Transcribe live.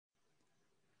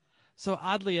So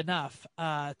oddly enough,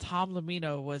 Tom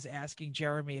Lamino was asking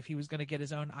Jeremy if he was going to get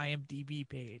his own IMDb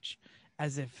page,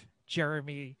 as if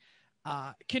Jeremy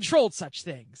controlled such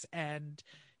things. And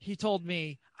he told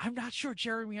me, I'm not sure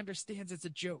Jeremy understands it's a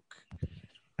joke.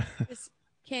 Is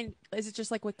it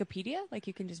just like Wikipedia? Like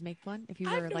you can just make one if you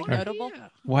were no notable? idea.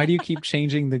 Why do you keep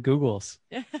changing the Googles?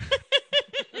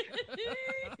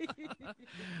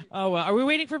 Oh, well, are we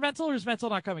waiting for Mental, or is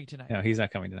Mental not coming tonight? No, he's not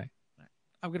coming tonight.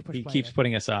 I'm going to push He play keeps then.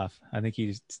 putting us off. I think he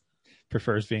just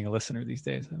prefers being a listener these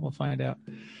days. We'll find out.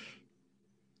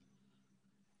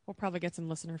 We'll probably get some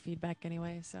listener feedback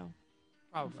anyway, so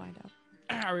Probably. we'll find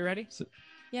out. Are we ready?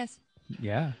 Yes.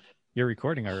 Yeah, you're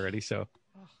recording already, so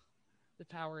The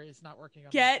power is not working. On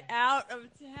Get my out of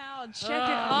town. Check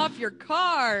it off your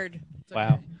card. phone.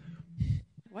 wow.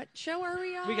 What show are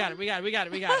we on? We got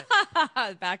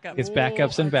it. Back up. It's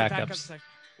backups and Okay, backups.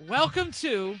 Welcome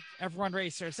to Everyone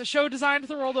Racers, a show designed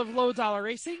for the world of low-dollar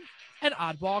racing and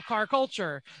oddball car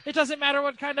culture. It doesn't matter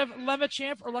what kind of Lemma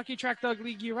Champ or Lucky Track Dog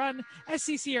League you run,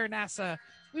 SCC or NASA,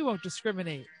 we won't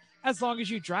discriminate, as long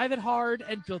as you drive it hard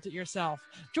and built it yourself.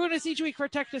 Join us each week for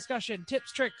tech discussion,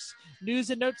 tips, tricks, news,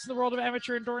 and notes in the world of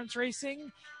amateur endurance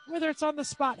racing, whether it's on the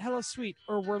spot, hella sweet,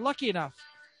 or we're lucky enough,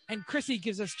 and Chrissy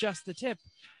gives us just the tip.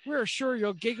 We're sure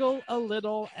you'll giggle a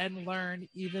little and learn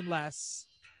even less.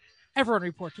 Everyone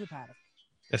report to the paddock.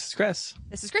 This is Chris.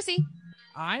 This is Chrissy.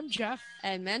 I'm Jeff.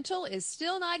 And Mental is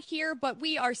still not here, but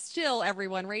we are still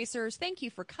Everyone Racers. Thank you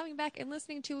for coming back and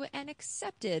listening to an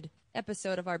accepted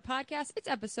episode of our podcast. It's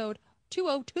episode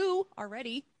 202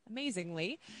 already,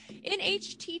 amazingly. In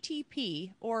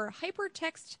HTTP, or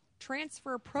Hypertext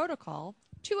Transfer Protocol,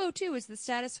 202 is the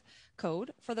status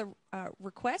code for the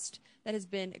request that has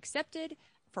been accepted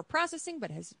for processing,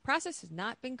 but process has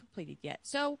not been completed yet.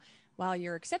 So while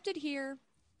you're accepted here,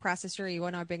 process your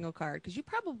E1R bingo card, because you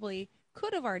probably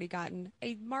could have already gotten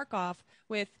a mark off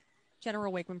with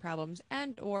general Wakeman problems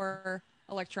and or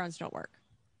electrons don't work.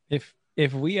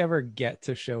 If we ever get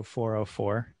to show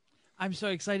 404, I'm so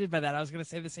excited by that. I was going to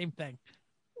say the same thing.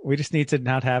 we just need to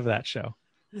not have that show.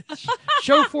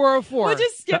 Show 404. We'll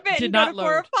just skip it Did and not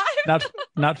go to 405.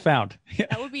 Not found.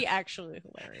 That would be actually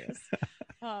hilarious.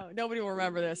 Nobody will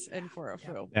remember this in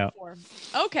 404.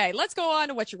 No. Okay, let's go on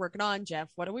to what you're working on, Jeff.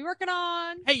 What are we working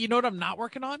on? Hey, you know what I'm not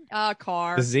working on?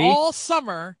 Car. The Z. All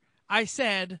summer, I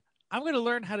said, I'm going to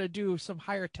learn how to do some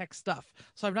higher tech stuff.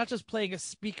 So I'm not just playing a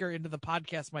speaker into the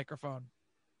podcast microphone.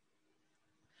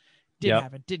 Didn't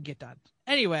happen. Didn't get done.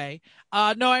 Anyway,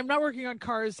 no, I'm not working on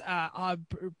cars.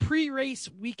 Pre-race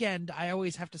weekend, I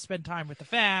always have to spend time with the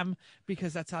fam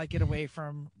because that's how I get away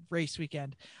from race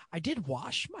weekend. I did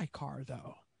wash my car,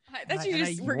 though. That's you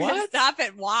just were going to stop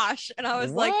at wash. And I was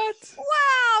like, What?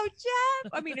 wow,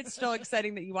 Jeff. I mean, it's still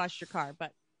exciting that you washed your car,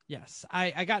 but. Yes,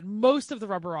 I got most of the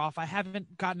rubber off. I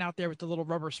haven't gotten out there with the little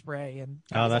rubber spray. And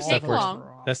that stuff works.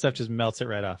 That stuff just melts it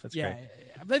right off. It's great.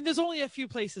 Yeah. But there's only a few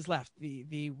places left.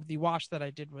 The wash that I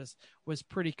did was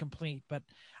pretty complete. But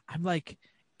I'm like,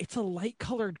 it's a light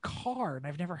colored car, and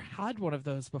I've never had one of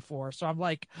those before. So I'm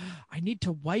like, I need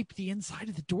to wipe the inside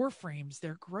of the door frames.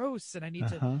 They're gross, and I need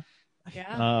to.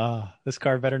 Yeah. This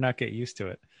car better not get used to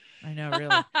it. I know,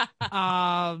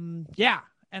 really. Yeah.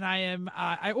 And I am.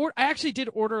 I actually did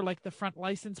order like the front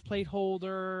license plate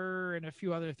holder and a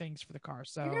few other things for the car.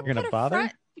 So You're gonna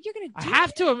bother? You're gonna. I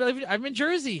have to. I'm in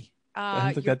Jersey.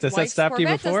 Does that stop you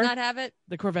before? Does not have it.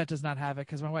 The Corvette does not have it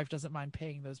because my wife doesn't mind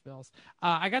paying those bills.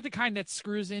 I got the kind that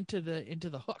screws into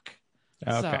the hook,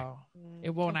 Okay. So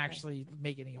it won't actually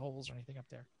make any holes or anything up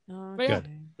there. Okay. But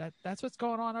yeah, that's what's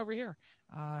going on over here.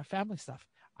 Family stuff.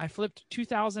 I flipped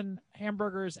 2,000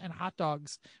 hamburgers and hot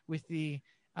dogs with the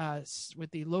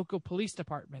local police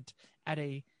department at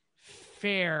a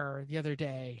fair the other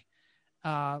day,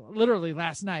 literally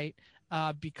last night,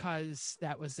 because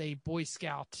that was a Boy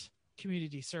Scout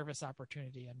community service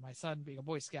opportunity, and my son being a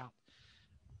Boy Scout,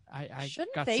 I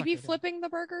shouldn't they be flipping the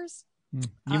burgers?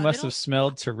 You must have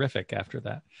smelled terrific after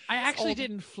that. I actually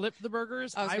didn't flip the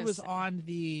burgers. I was say. on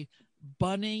the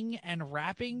bunning and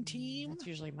wrapping team. That's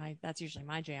usually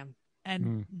my jam.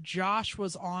 And Josh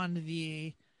was on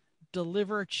the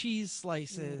deliver cheese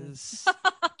slices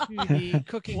to the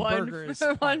cooking burgers.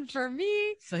 One for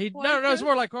me. So it's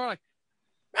more like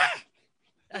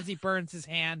as he burns his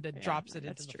hand and drops it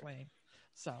into the flame.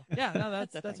 So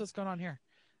that's what's going on here.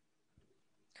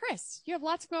 Chris, you have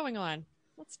lots going on.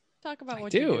 Let's talk about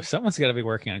what you do. Someone's got to be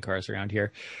working on cars around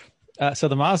here. So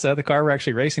the Mazda, the car we're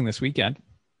actually racing this weekend,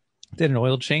 did an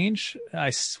oil change. I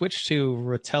switched to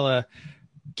Rotella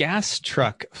gas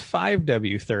truck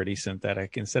 5W30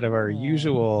 synthetic instead of our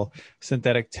usual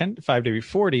synthetic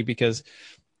 5W40 because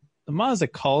the Mazda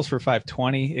calls for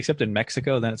 520, except in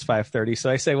Mexico, then it's 530. So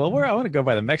I say, well, I want to go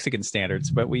by the Mexican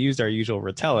standards, but we used our usual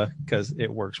Rotella because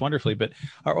it works wonderfully. But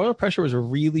our oil pressure was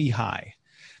really high.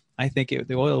 I think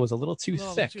the oil was a little too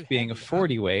thick, being a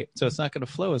 40 weight, so it's not going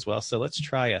to flow as well. So let's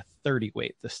try a 30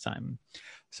 weight this time.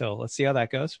 So let's see how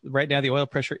that goes. Right now, the oil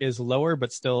pressure is lower,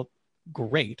 but still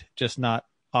great, just not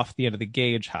off the end of the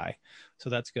gauge high. So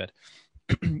that's good.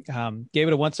 Gave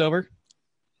it a once over.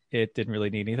 It didn't really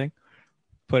need anything.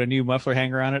 Put a new muffler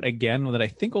hanger on it again that I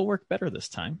think will work better this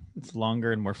time. It's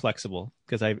longer and more flexible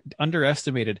because I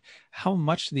underestimated how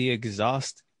much the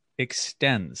exhaust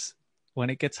extends when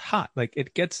it gets hot. Like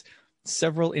it gets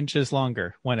several inches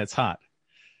longer when it's hot.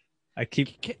 I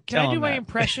keep Can I do my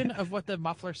impression of what the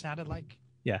muffler sounded like?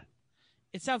 Yeah.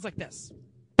 It sounds like this.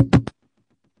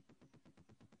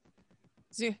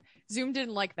 Zoom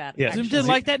didn't like that. Yeah. Zoom didn't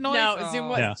like that noise? No, Zoom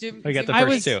was. No. Zoom, We got the Zoom-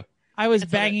 first two. I was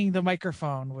That's banging the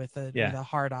microphone with a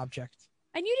hard object.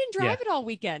 And you didn't drive it all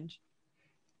weekend.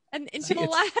 And until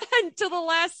the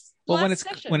last Well,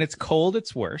 session. when it's cold,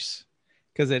 it's worse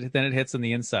because then it hits on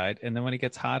the inside, and then when it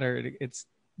gets hotter,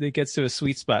 it gets to a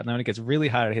sweet spot, and then when it gets really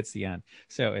hot, it hits the end.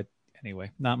 So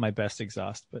anyway, not my best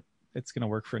exhaust, but it's going to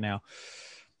work for now.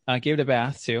 Gave it a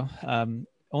bath too.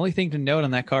 Only thing to note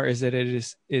on that car is that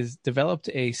it is developed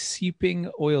a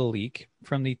seeping oil leak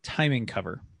from the timing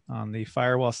cover on the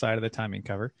firewall side of the timing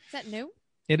cover. Is that new?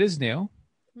 It is new.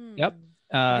 Yep.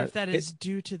 What if that is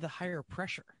due to the higher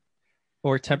pressure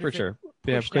or temperature?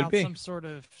 Pushed could out be some sort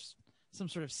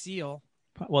of seal.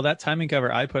 Well, that timing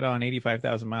cover I put on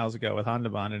 85,000 miles ago with Honda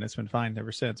Bond, and it's been fine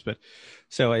ever since. But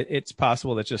so it's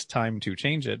possible that just time to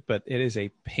change it, but it is a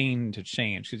pain to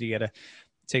change because you got to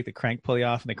take the crank pulley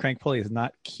off, and the crank pulley is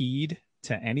not keyed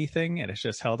to anything, and it's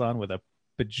just held on with a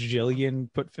bajillion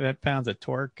foot-pounds of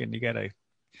torque, and you got to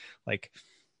like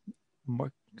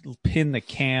pin the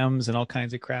cams and all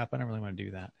kinds of crap. I don't really want to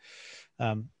do that.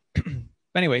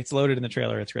 Anyway, it's loaded in the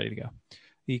trailer. It's ready to go.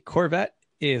 The Corvette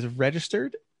is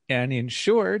registered and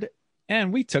insured,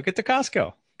 and we took it to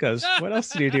Costco because what else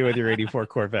do you do with your 84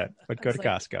 Corvette but go to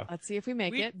Costco? Let's see if we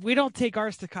make it. We don't take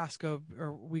ours to Costco,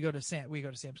 or we go to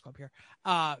Sam's Club here.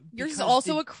 Yours is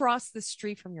also across the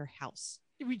street from your house.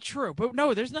 True, but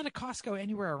no, there's not a Costco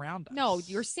anywhere around us. No,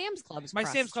 your Sam's Club is my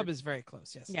Sam's Club is very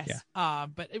close. Yes. Yes. Yeah.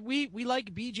 But we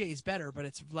like BJ's better, but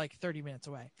it's like 30 minutes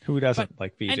away. Who doesn't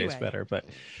like BJ's better? But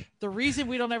the reason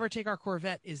we don't ever take our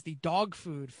Corvette is the dog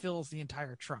food fills the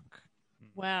entire trunk.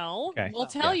 Well, we'll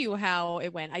tell you how it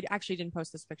went. I actually didn't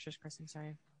post those pictures, Chris. I'm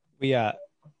sorry. We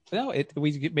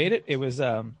made it. It was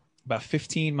about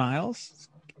 15 miles,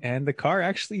 and the car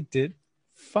actually did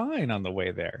fine on the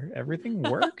way there. Everything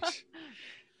worked.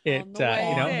 The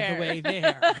way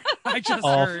there. I just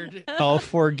heard all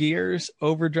four gears,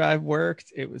 overdrive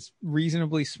worked. It was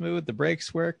reasonably smooth. The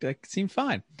brakes worked. It seemed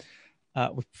fine.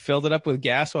 We filled it up with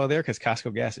gas while there because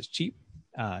Costco gas is cheap.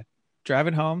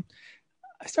 Driving home,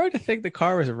 I started to think the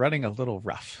car was running a little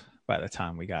rough by the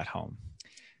time we got home.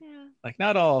 Yeah. Like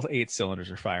not all 8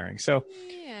 cylinders are firing. So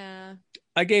yeah,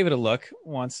 I gave it a look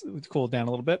once it cooled down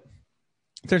a little bit.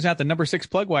 Turns out the number 6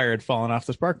 plug wire had fallen off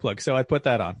the spark plug. So I put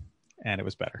that on and it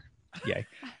was better. Yay.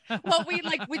 Well,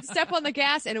 we'd step on the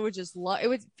gas and it would just it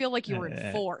would feel like you were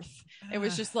in fourth. It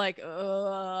was just like,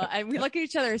 and we look at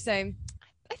each other saying,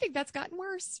 I think that's gotten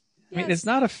worse. I mean, it's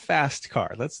not a fast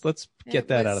car. Let's get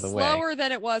that out of the way. Slower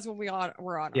than it was when we were on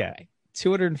our way.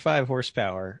 205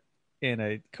 horsepower in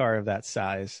a car of that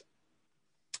size.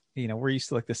 We're used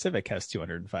to the Civic has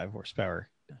 205 horsepower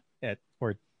at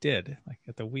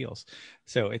the wheels.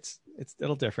 So it's a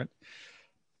little different.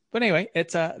 But anyway,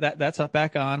 it's that's up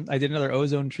back on. I did another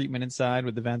ozone treatment inside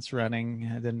with the vents running.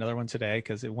 I did another one today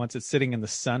because once it's sitting in the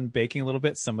sun baking a little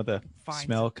bit, some of the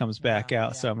smell comes back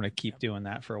out. Yeah. So I'm going to keep doing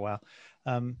that for a while.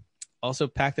 Also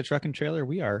pack the truck and trailer.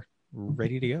 We are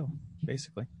ready to go,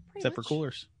 basically, except for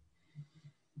coolers.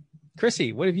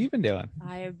 Chrissy, what have you been doing?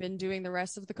 I have been doing the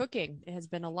rest of the cooking. It has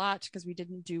been a lot because we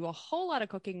didn't do a whole lot of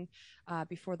cooking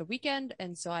before the weekend.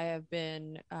 And so I have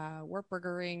been work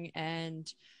burgering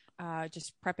and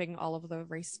just prepping all of the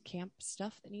race camp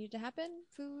stuff that needed to happen.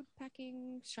 Food,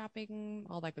 packing, shopping,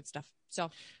 all that good stuff. So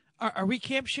are we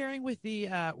camp sharing with the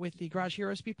Garage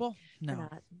Heroes people? No.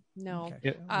 No.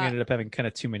 Okay. We ended up having kind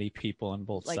of too many people on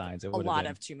both sides. It a lot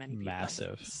of too many people.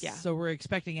 Massive. Yeah. So we're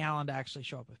expecting Alan to actually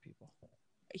show up with people.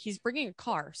 He's bringing a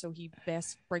car, so he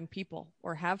best bring people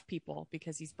or have people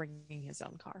because he's bringing his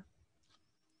own car.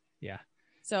 Yeah.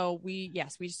 So we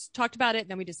just talked about it, and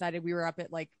then we decided we were up at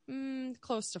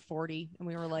close to 40, and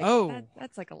we were like,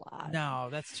 that's like a lot. No,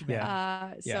 that's too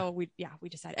bad. So we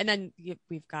decided, and then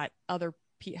we've got other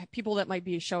people that might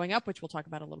be showing up, which we'll talk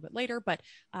about a little bit later. But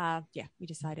yeah, we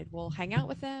decided we'll hang out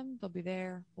with them. They'll be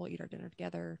there. We'll eat our dinner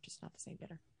together, just not the same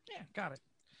dinner. Yeah, got it.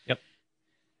 Yep.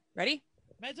 Ready?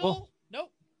 Mental. Cool.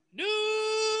 Nope.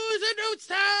 News and notes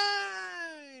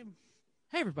time.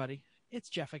 Hey, everybody. It's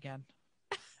Jeff again.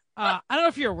 I don't know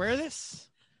if you're aware of this,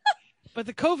 but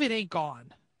the COVID ain't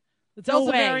gone. The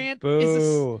Delta variant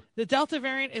the Delta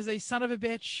variant is a son of a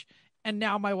bitch, and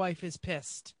now my wife is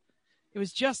pissed. It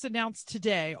was just announced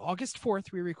today, August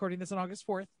 4th. We're recording this on August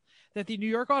 4th, that the New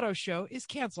York Auto Show is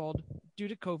canceled due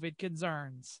to COVID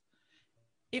concerns.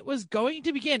 It was going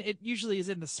to begin. It usually is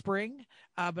in the spring,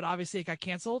 but obviously it got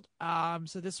canceled.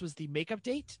 So this was the makeup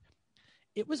date.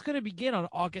 It was going to begin on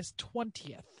August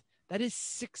 20th. That is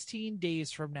 16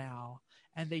 days from now.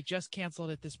 And they just canceled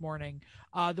it this morning.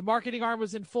 The marketing arm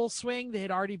was in full swing. They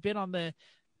had already been on the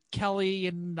Kelly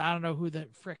and I don't know who the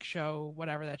frick show,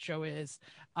 whatever that show is.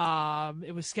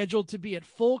 It was scheduled to be at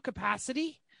full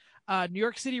capacity. New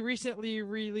York City recently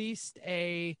released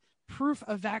a proof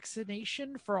of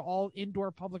vaccination for all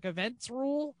indoor public events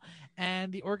rule,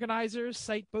 and the organizers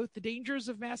cite both the dangers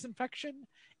of mass infection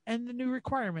and the new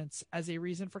requirements as a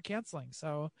reason for canceling.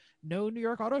 So no New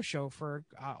York Auto Show for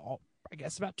I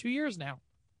guess about 2 years now.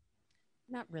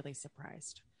 Not really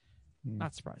surprised.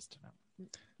 Not surprised.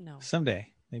 No. Someday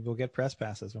maybe we'll get press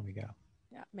passes when we go.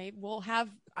 Yeah, maybe we'll have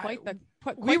quite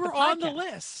we were the on the podcast.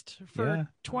 list for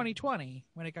 2020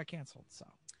 when it got canceled. So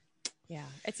yeah,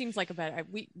 it seems like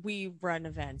we run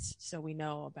events, so we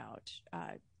know about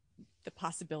the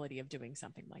possibility of doing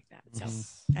something like that. So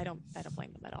I don't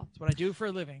blame them at all. That's what I do for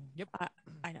a living. Yep.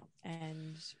 I know.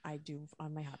 And I do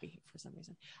on my hobby for some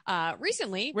reason.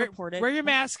 Recently reported. Wear your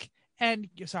mask and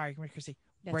sorry, Chrissy.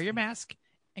 That's Wear your fine. mask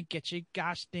and get your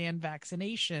gosh damn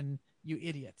vaccination, you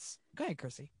idiots. Go ahead,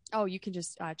 Chrissy. Oh, you can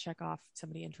just check off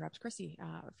somebody interrupts Chrissy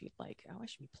if you'd like. Oh, I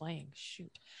should be playing.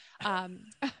 Shoot.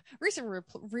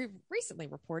 Recently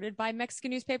reported by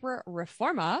Mexican newspaper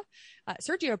Reforma,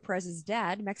 Sergio Perez's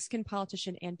dad, Mexican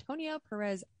politician Antonio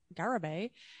Perez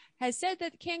Garibay, has said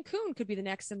that Cancun could be the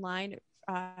next in line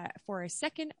for a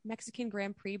second Mexican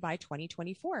Grand Prix by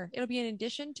 2024. It'll be in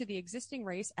addition to the existing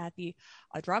race at the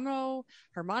Adramo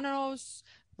Hermanos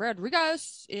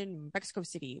Rodriguez in Mexico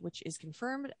City, which is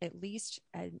confirmed at least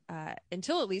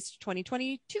until at least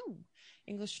 2022.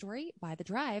 English story by The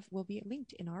Drive will be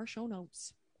linked in our show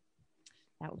notes.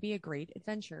 That would be a great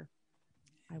adventure.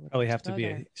 I would probably have to be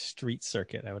a street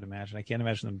circuit, I would imagine. I can't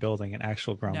imagine them building an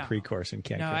actual Grand Prix course in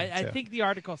Cancun. No, I think the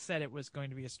article said it was going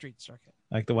to be a street circuit.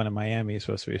 Like the one in Miami is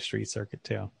supposed to be a street circuit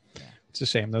too. Yeah. It's a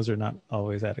shame. Those are not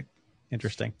always that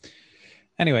interesting.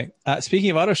 Anyway, speaking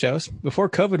of auto shows, before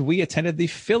COVID, we attended the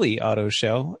Philly Auto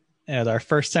Show at our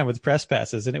first time with press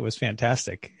passes, and it was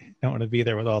fantastic. I don't want to be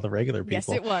there with all the regular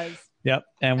people. Yes, it was. Yep.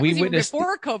 And that we was witnessed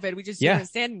before COVID. We just didn't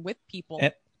stand with people.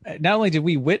 And not only did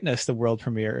we witness the world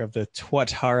premiere of the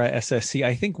Tuatara SSC,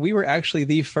 I think we were actually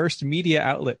the first media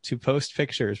outlet to post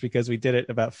pictures because we did it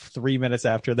about 3 minutes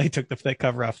after they took the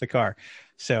cover off the car.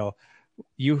 So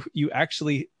you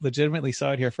actually legitimately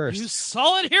saw it here first. You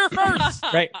saw it here first.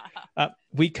 Right.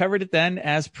 We covered it then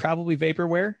as probably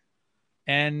vaporware,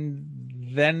 and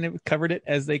then covered it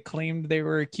as they claimed they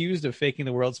were accused of faking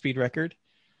the world speed record.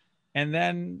 And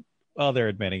then, well, they're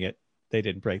admitting it. They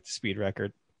didn't break the speed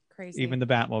record. Crazy. Even the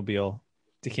Batmobile,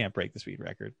 they can't break the speed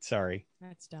record. Sorry.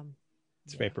 That's dumb.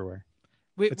 It's vaporware.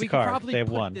 We can probably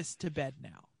put this to bed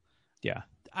now. Yeah.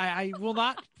 I will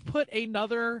not put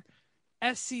another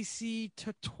SCC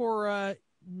Totora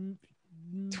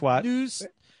news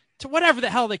to whatever the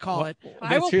hell they call it.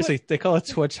 Seriously, they call it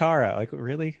Tuatara. Like,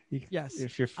 really? Yes.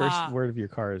 If your first word of your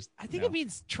car is... I think it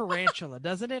means tarantula,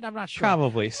 doesn't it? I'm not sure.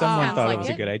 Probably. Someone thought like it was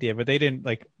a good idea, but they didn't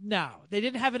like... No, they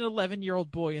didn't have an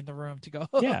 11-year-old boy in the room to go,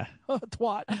 yeah.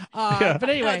 twat. But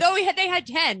anyway. Though they had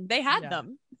 10. They had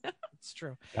them. It's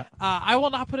true. Yeah. I will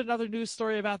not put another news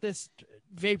story about this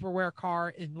vaporware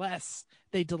car unless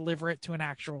they deliver it to an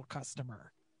actual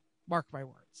customer. Mark my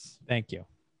words. Thank you.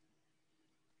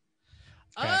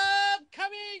 Okay.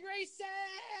 Upcoming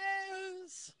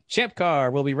races. Champ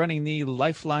Car will be running the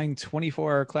Lifeline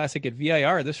 24-hour Classic at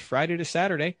VIR this Friday to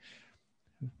Saturday.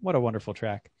 What a wonderful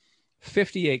track.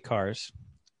 58 cars.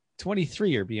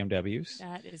 23 are BMWs.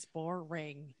 That is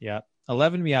boring. Yeah.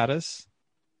 11 Miatas.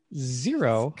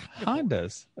 0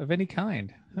 Hondas of any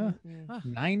kind. Huh.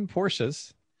 9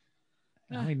 Porsches.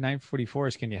 How many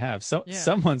 944s can you have?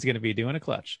 Someone's going to be doing a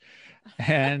clutch.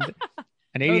 And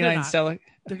an 89 Celica.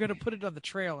 They're going to put it on the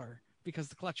trailer because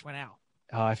the clutch went out.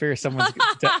 Oh, I figure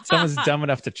someone's dumb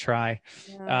enough to try.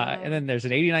 And then there's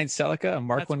an 89 Celica, a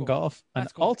Mark I Golf, an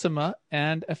Altima,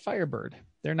 and a Firebird.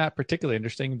 They're not particularly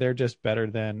interesting. They're just better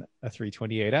than a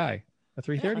 328i. a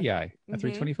 330i, a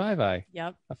 325i,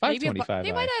 Yep. a 525i.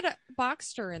 They might add a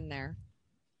Boxster in there.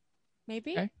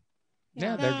 Maybe. Okay.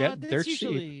 Yeah, they're it's cheap.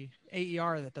 usually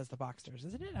AER that does the Boxsters,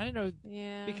 isn't it? I don't know.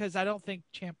 Yeah. Because I don't think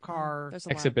Champ Car. There's a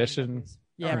lot of Exhibition. BMWs.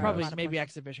 Yeah, Or probably a lot of maybe Porsches.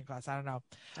 exhibition class. I don't know.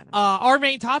 I don't know. Our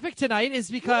main topic tonight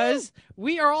is because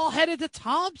we are all headed to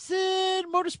Thompson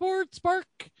Motorsports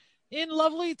Park in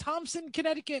lovely Thompson,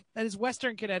 Connecticut. That is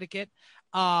Western Connecticut.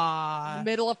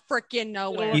 Middle of frickin'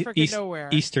 nowhere. Middle of frickin' nowhere.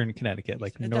 Eastern Connecticut,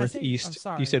 like Does it? I'm northeast.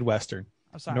 sorry. You said western.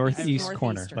 I'm sorry. Northeast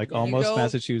corner, Northeastern. like Yeah, you almost go-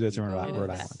 Massachusetts and you Rhode go Rhode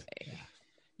that Island. way.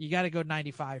 You got to go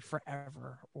 95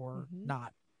 forever or Mhm.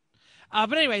 not.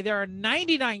 But anyway, there are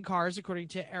 99 cars, according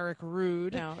to Eric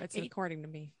Rude. No, it's according to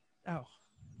me. Oh.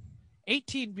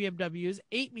 18 BMWs,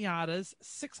 8 Miatas,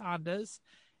 6 Hondas,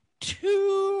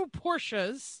 2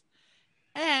 Porsches,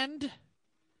 and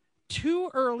 2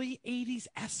 early 80s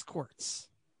Escorts.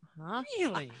 Huh?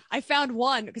 Really? I found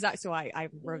one because I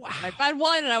wrote Wow. this. I found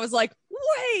one and I was like,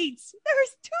 wait,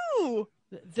 there's 2.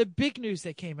 The big news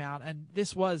that came out, and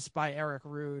this was by Eric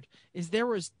Rude, is there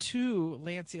was 2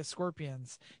 Lancia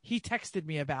Scorpions. He texted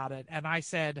me about it, and I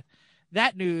said,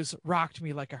 that news rocked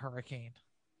me like a hurricane.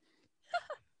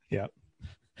 Yep.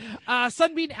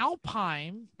 Sunbeam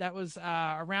Alpine, that was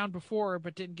around before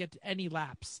but didn't get any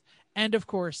laps. And, of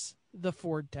course, the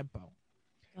Ford Tempo.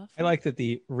 I like that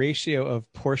the ratio of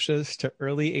Porsches to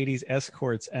early 80s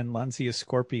Escorts and Lancia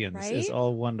Scorpions is Right?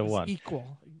 all 1 to It's 1.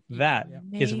 Equal. That Yeah.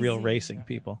 is real Amazing. racing,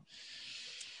 people.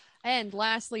 And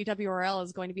lastly, WRL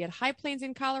is going to be at High Plains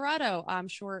in Colorado. I'm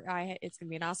sure it's going to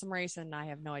be an awesome race, and I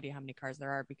have no idea how many cars there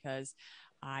are because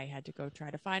I had to go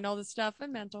try to find all this stuff,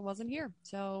 and Mental wasn't here.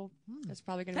 So there's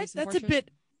probably going to be some That's a Porsches.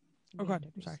 bit. Oh, and go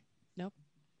ahead. BMWs. Sorry. Nope.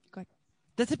 Go ahead.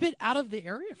 That's a bit out of the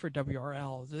area for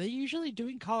WRL. Are they usually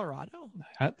doing Colorado?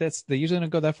 They usually don't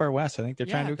go that far west. I think they're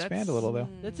trying Yeah, to expand a little, though.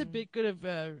 That's a bit good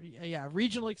of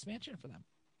regional expansion for them.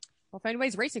 Well, if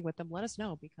anybody's racing with them, let us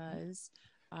know because.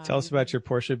 Tell us about your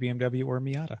Porsche, BMW, or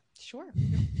Miata. Sure.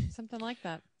 Something like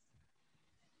that.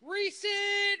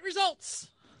 Recent results.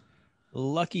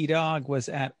 Lucky Dog was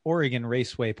at Oregon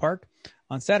Raceway Park.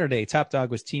 On Saturday, Top Dog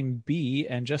was Team B,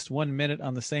 and just 1 minute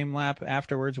on the same lap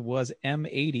afterwards was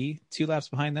M80. 2 laps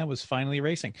behind them was Finally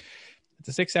Racing. It's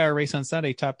a 6-hour race on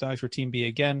Sunday. Top Dogs were Team B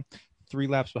again. 3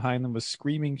 laps behind them was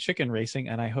Screaming Chicken Racing,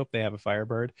 and I hope they have a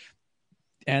Firebird.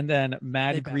 And then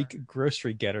Mad Greek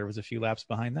Grocery Getter was a few laps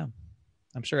behind them.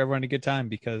 I'm sure everyone had a good time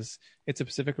because it's a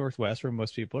Pacific Northwest where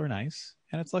most people are nice,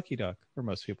 and it's Lucky Dog where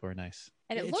most people are nice.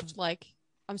 And it looked like,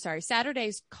 I'm sorry,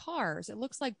 Saturday's cars, it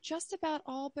looks like just about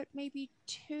all but maybe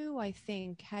 2, I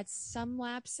think, had some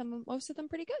laps, most of them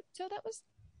pretty good. So that was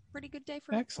a pretty good day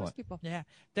for most people. Yeah,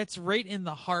 that's right in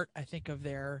the heart, I think, of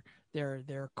their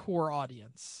core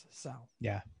audience. So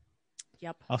yeah.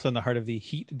 Yep. Also in the heart of the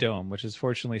heat dome, which has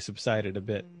fortunately subsided a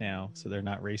bit now, so they're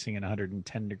not racing in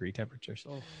 110-degree temperatures.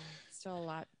 Oh. Still a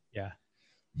lot. Yeah.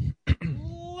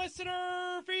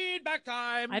 Listener feedback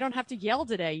time. I don't have to yell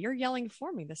today. You're yelling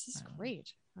for me. This is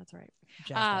great. That's right.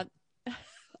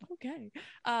 Okay.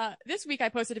 This week I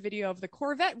posted a video of the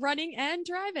Corvette running and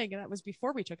driving, and that was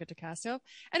before we took it to Costco.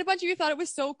 And a bunch of you thought it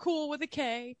was so cool with a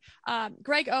K.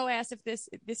 Greg O asked if this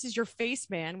is your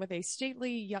face man with a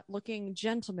stately looking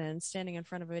gentleman standing in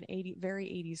front of an very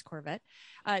 80s Corvette.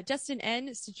 Justin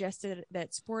N suggested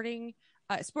that sporting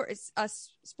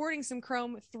some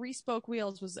chrome 3-spoke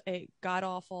wheels was a god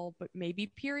awful, but maybe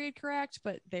period correct,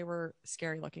 but they were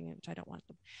scary looking, which I don't want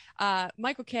them.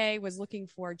 Michael K was looking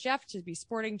for Jeff to be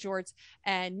sporting jorts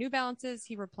and New Balances.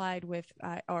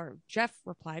 Jeff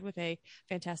replied with a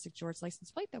fantastic jorts license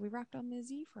plate that we rocked on the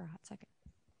Z for a hot second.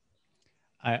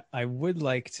 I would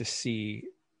like to see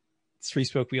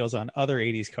 3-spoke wheels on other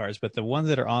 80s cars, but the ones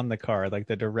that are on the car, like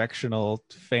the directional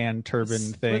fan turbine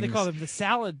things. What do they call them? The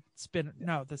salad spin?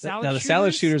 No, the salad. No, the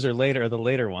salad shooters are the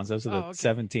later ones. Those are the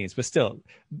 17s, but still,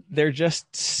 they're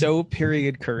just so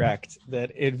period correct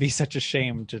that it'd be such a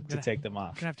shame to take them off.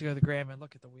 I'm gonna have to go to the Graham and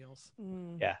look at the wheels.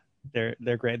 Yeah.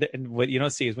 They're great, and what you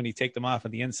don't see is when you take them off on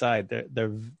the inside,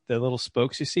 the little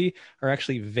spokes you see are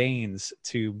actually veins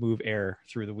to move air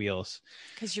through the wheels.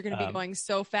 Because you're going to be going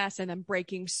so fast and then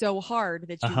braking so hard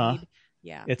that you need.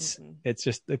 Yeah, it's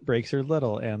just the brakes are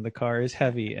little and the car is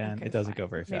heavy and it doesn't go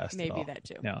very fast. Maybe that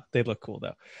too. No, they look cool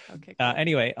though. Okay. Cool.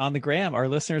 Anyway, on the gram, our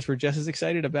listeners were just as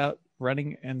excited about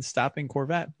running and stopping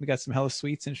Corvette. We got some hella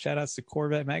sweets and shout outs to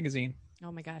Corvette magazine.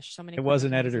 Oh my gosh, so many. It was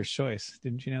an editor's choice.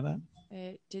 Didn't you know that?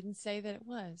 It didn't say that it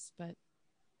was, but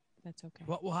that's okay.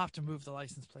 Well, we'll have to move the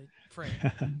license plate frame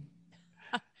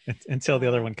until the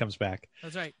other one comes back.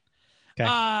 That's right. Okay.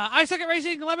 I Suck at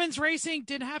Racing, Lemons Racing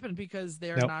didn't happen because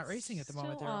they're not racing at the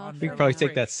moment. They're on. We could probably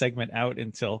take that segment out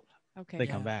until Okay. They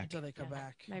come back. until they come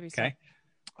back. Maybe so. Okay.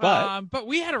 But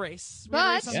we had a race.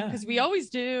 But Yeah. because we always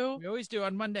do. We always do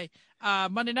on Monday.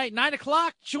 Monday night,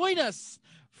 9:00. Join us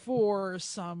for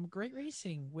some great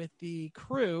racing with the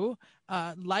crew.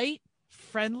 Light,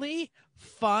 friendly,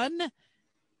 fun.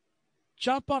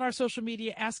 Jump on our social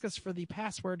media. Ask us for the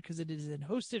password because it is in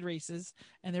hosted races.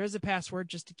 And there is a password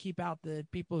just to keep out the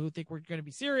people who think we're going to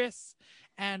be serious.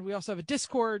 And we also have a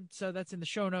Discord. So that's in the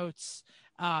show notes.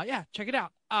 Check it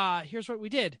out. Here's what we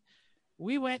did.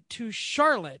 We went to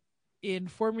Charlotte in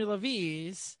Formula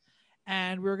V's,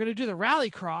 and we were going to do the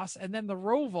Rallycross and then the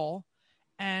Roval.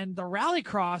 And the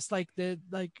Rallycross,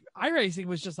 iRacing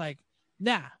was just like,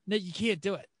 nah, no, you can't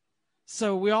do it.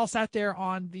 So we all sat there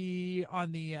on the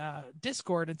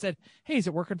Discord and said, hey, is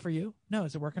it working for you? No.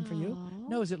 Is it working for you?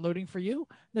 No. Is it loading for you?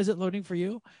 No. Is it loading for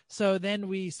you? So then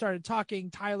we started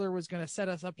talking. Tyler was going to set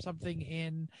us up something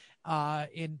in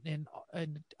Corsa.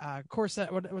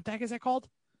 What the heck is that called?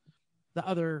 The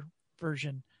other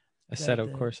version.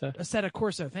 Assetto Corsa. Assetto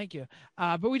Corsa. Thank you.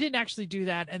 But we didn't actually do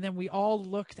that. And then we all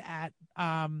looked at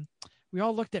Wreckfest,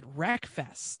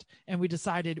 and we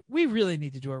decided we really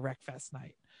need to do a Wreckfest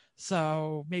night.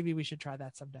 So maybe we should try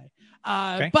that someday.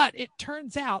 Okay. But it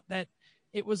turns out that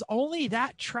it was only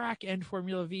that track and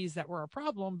Formula V's that were a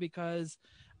problem because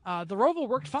the Roval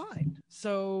worked fine.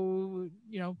 So,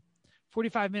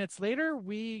 45 minutes later,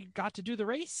 we got to do the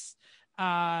race.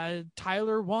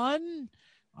 Tyler won.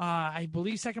 I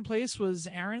believe second place was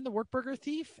Aaron, the Wartburger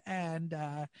thief, and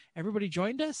everybody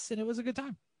joined us, and it was a good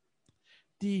time.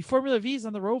 The Formula V's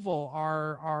on the Roval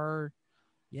are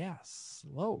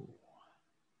slow,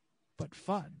 but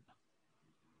fun.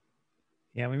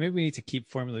 Yeah, maybe we need to keep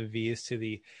Formula V's to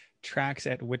the tracks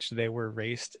at which they were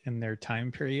raced in their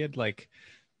time period, like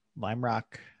Lime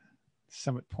Rock,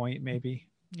 Summit Point, maybe.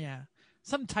 Yeah,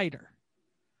 something tighter.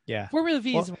 Yeah. Formula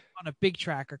V's on a big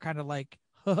track are kind of like,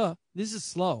 this is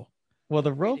slow. Well,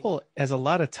 the Roval has a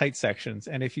lot of tight sections,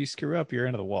 and if you screw up, you're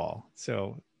into the wall.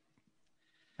 So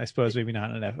I suppose maybe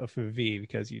not an FFV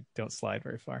because you don't slide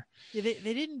very far. Yeah,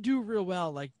 they didn't do real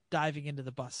well, like diving into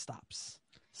the bus stops.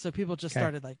 So people just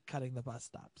started like cutting the bus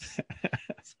stops.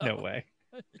 No way.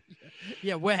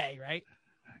 Yeah, way, right?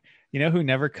 You know who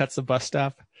never cuts a bus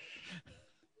stop?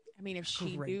 I mean, if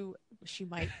she knew, she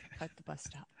might cut the bus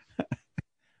stop.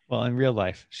 Well, in real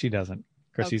life, she doesn't.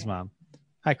 Chrissy's mom.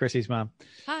 Hi, Chrissy's mom.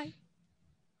 Hi.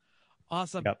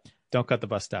 Awesome. Yep. Don't cut the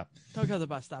bus stop. Don't cut the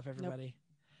bus stop, everybody.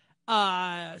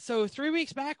 So 3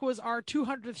 weeks back was our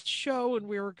 200th show, and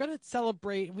we were going to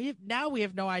celebrate. We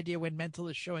have no idea when Mental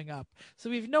is showing up, so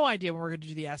we have no idea when we're going to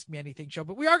do the Ask Me Anything show.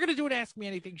 But we are going to do an Ask Me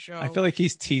Anything show. I feel like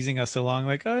he's teasing us along,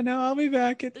 like, "Oh no, I'll be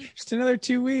back in just another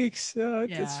 2 weeks.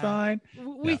 It's fine."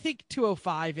 We think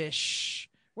 205-ish.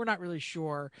 We're not really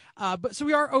sure. But so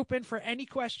we are open for any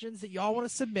questions that y'all want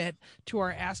to submit to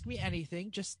our Ask Me Anything.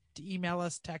 Just email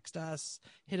us, text us,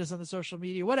 hit us on the social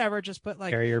media, whatever. Just put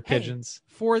like carrier pigeons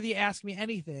for the Ask Me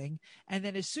Anything. And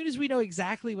then as soon as we know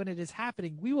exactly when it is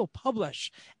happening, we will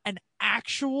publish an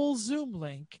actual Zoom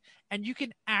link, and you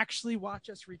can actually watch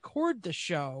us record the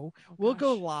show. We'll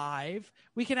go live.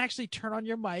 We can actually turn on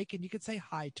your mic and you can say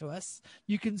hi to us.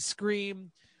 You can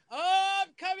scream,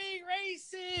 upcoming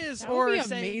races, that would be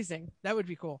amazing. That would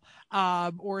be cool.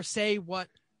 Or say what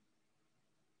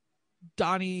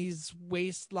Donnie's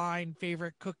waistline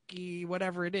favorite cookie,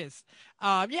 whatever it is.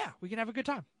 We can have a good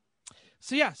time.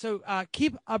 So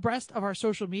keep abreast of our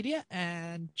social media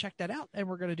and check that out. And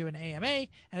we're going to do an AMA,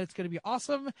 and it's going to be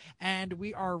awesome. And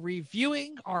we are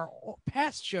reviewing our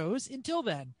past shows until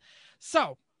then.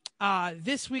 So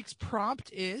this week's prompt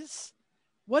is,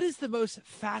 what is the most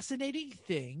fascinating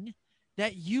thing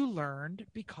that you learned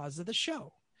because of the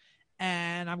show?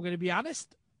 And I'm going to be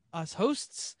honest, us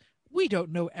hosts, we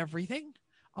don't know everything.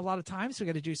 A lot of times we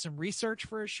got to do some research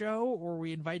for a show, or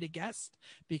we invite a guest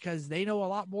because they know a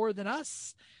lot more than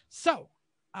us. So,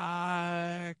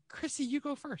 Chrissy, you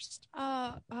go first.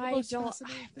 I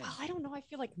don't know. I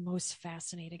feel like most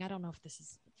fascinating. I don't know if this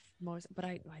is most, but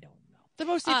I don't know. The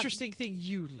most interesting thing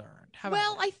you learned.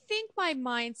 I think my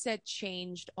mindset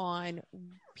changed on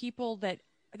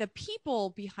the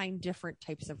people behind different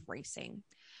types of racing.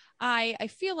 I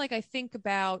feel like I think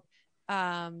about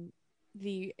now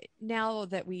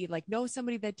that we know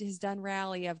somebody that has done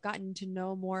rally, I've gotten to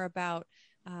know more about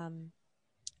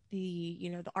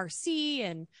the RC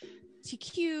and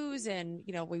TQs, and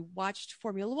we watched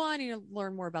Formula One,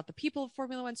 learn more about the people of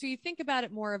Formula One. So you think about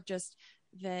it more of just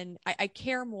then I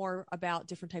care more about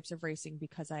different types of racing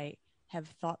because I have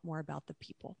thought more about the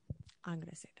people. I'm going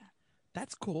to say that.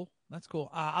 That's cool.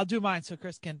 I'll do mine. So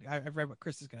Chris I've read what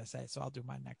Chris is going to say, so I'll do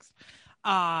mine next.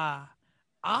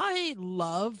 I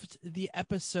loved the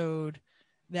episode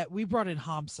that we brought in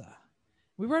Hamza.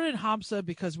 We brought in Hamza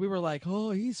because we were like,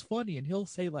 oh, he's funny and he'll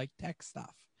say like tech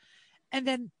stuff. And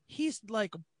then he's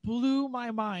like blew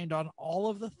my mind on all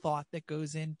of the thought that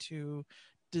goes into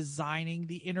designing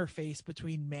the interface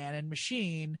between man and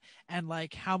machine and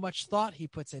like how much thought he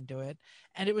puts into it.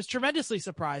 And it was tremendously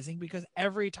surprising because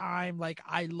every time like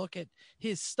I look at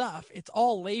his stuff, it's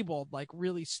all labeled like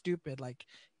really stupid, like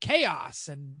chaos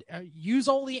and use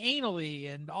only anally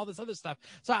and all this other stuff.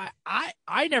 So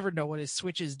I never know what his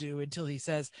switches do until he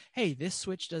says, hey, this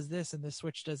switch does this and this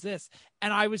switch does this.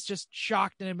 And I was just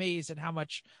shocked and amazed at how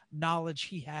much knowledge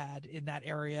he had in that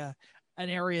area, an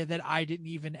area that I didn't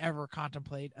even ever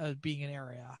contemplate as being an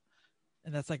area.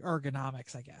 And that's like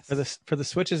ergonomics, I guess. For the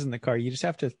switches in the car, you just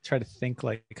have to try to think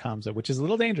like Hamza, which is a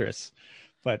little dangerous,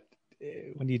 but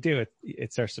when you do it,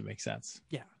 it starts to make sense.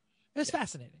 Yeah. It was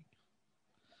fascinating.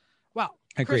 Well,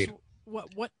 agreed. Chris,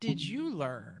 what did you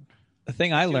learn? The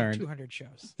thing I learned 200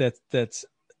 shows that's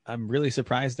I'm really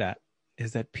surprised at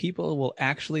is that people will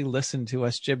actually listen to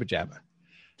us jibba jabba.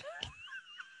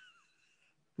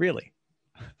 Really?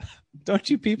 Don't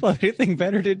you people have anything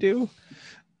better to do?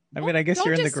 I mean, I guess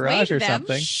you're in the garage or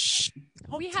something. Shh.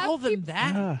 Don't We tell have them people-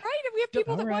 that. Right, and we have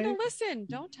people that want to Alright. listen.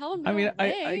 Don't tell them. I mean,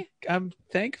 no, I'm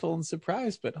thankful and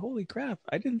surprised, but holy crap,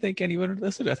 I didn't think anyone would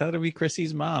listen. I thought it'd be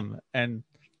Chrissy's mom and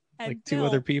like two Bill.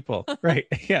 other people. Right.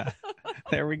 Yeah.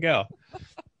 There we go.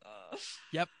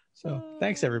 Yep. So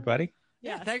thanks, everybody.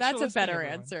 Yes, thanks that's for a listening, better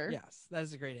everyone. answer. Yes, that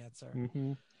is a great answer.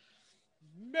 Mm-hmm.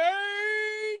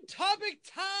 Main topic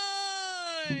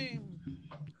time.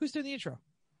 Who's doing the intro?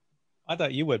 I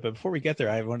thought you would, but before we get there,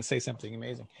 I want to say something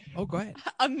amazing. Oh, go ahead.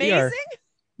 Amazing.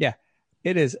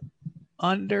 It is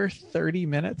under 30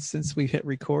 minutes since we hit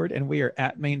record, and we are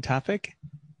at main topic.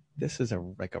 This is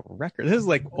like a record. This is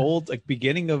like old, like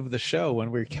beginning of the show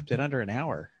when we kept it under an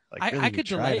hour. Like really I could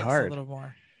delay us hard. a little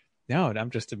more. No,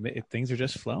 I'm just things are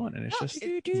just flowing, and it's just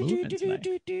moving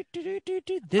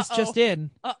tonight. This just in.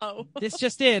 Uh-oh. This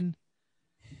just in.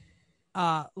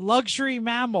 Luxury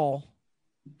mammal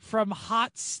from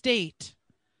hot state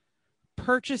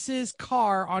purchases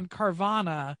car on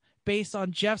Carvana based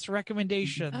on Jeff's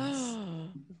recommendations.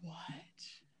 What?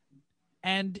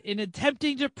 And in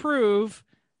attempting to prove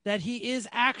that he is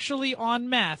actually on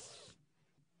meth,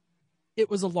 it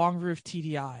was a long roof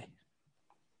TDI.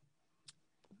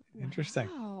 Interesting.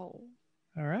 Wow.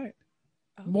 All right.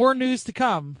 More news to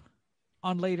come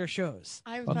on later shows.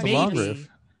 I On thought the you long were roof.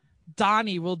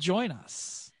 Donnie will join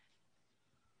us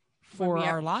for When we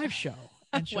our are- live show.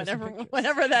 And show some pictures.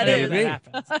 whenever that Hey, is. Whenever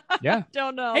that happens. Yeah.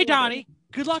 Don't know. Hey, Donnie,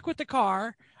 good luck with the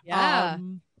car. Yeah.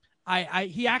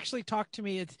 He actually talked to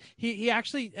me. He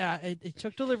actually it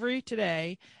took delivery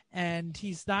today, and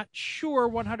he's not sure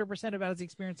 100% about his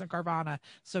experience on Carvana.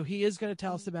 So he is going to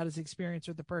tell us about his experience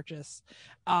with the purchase.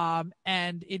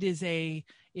 And it is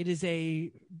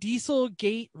a diesel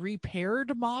gate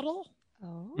repaired model.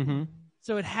 Oh. Mhm.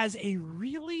 So it has a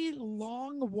really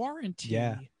long warranty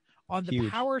Yeah. on the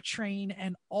Huge. powertrain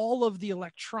and all of the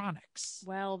electronics.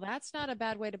 Well, that's not a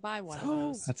bad way to buy one of So-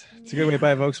 those. It's a good way to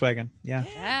buy a Volkswagen. Yeah.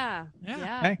 Yeah. Yeah.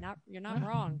 Yeah. Hey. You're not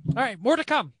wrong. All right, more to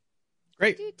come.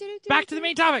 Great. Back to the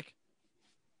main topic.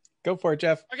 Go for it,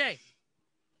 Jeff. Okay.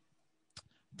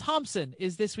 Thompson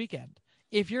is this weekend.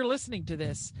 If you're listening to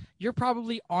this, you're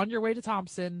probably on your way to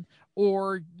Thompson,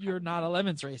 or you're not a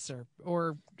Lemons racer,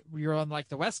 or you're on like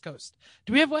the West Coast.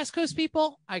 Do we have West Coast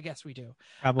people? I guess we do.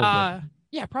 Probably.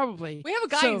 Yeah, probably. We have a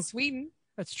guy So- in Sweden.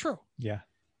 That's true. Yeah.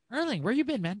 Erling, where you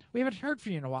been, man? We haven't heard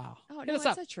from you in a while. Oh, Hit no, us it's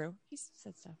up. not true. He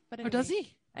said stuff. But Oh, anyway. does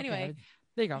he? Anyway. Okay,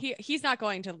 there you go. He's not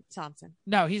going to Thompson.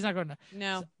 No, he's not going to.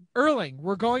 No. Erling,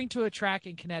 we're going to a track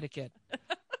in Connecticut.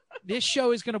 This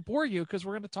show is going to bore you because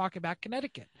we're going to talk about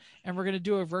Connecticut, and we're going to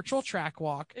do a virtual track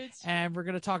walk, It's and we're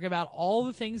going to talk about all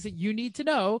the things that you need to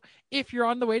know if you're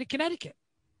on the way to Connecticut.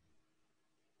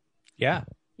 Yeah.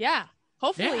 Yeah.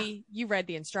 Hopefully you read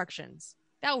the instructions.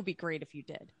 That would be great if you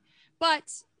did. But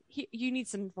you need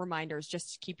some reminders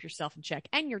just to keep yourself in check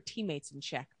and your teammates in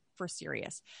check for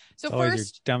serious. So It's always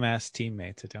first, your dumbass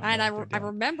teammates that don't. and know I what they're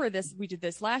doing. remember this, we did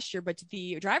this last year, but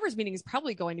the drivers meeting is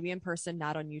probably going to be in person,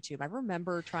 not on YouTube. I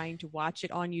remember trying to watch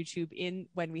it on YouTube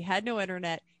when we had no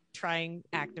internet, trying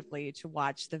actively to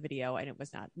watch the video, and it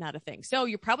was not a thing. So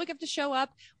you're probably going to have to show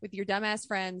up with your dumbass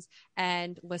friends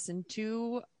and listen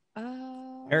to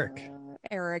Eric.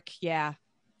 Yeah.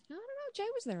 I don't know. Jay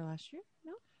was there last year.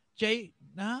 No. Jay,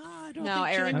 no, I don't No,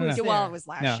 think Eric Jay was was was there. well, it was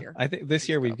last No, year. I think this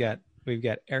year we've got We've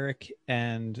got Eric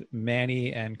and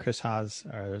Manny and Chris Haas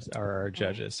are our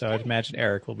judges. So I'd imagine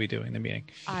Eric will be doing the meeting.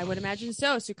 I would imagine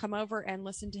so. So come over and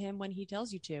listen to him when he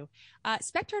tells you to.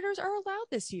 Spectators are allowed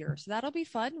this year, so that'll be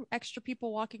fun. Extra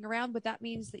people walking around, but that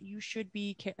means that you should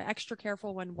be extra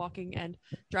careful when walking and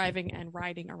driving and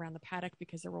riding around the paddock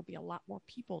because there will be a lot more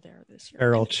people there this year.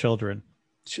 Feral children.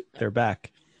 They're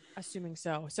back. Assuming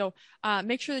so. So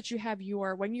make sure that you have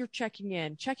when you're checking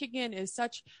in. Checking in is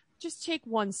just take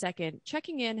 1 second.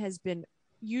 Checking in has been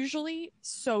usually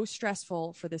so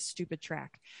stressful for this stupid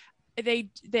track.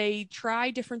 They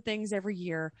try different things every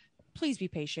year. Please be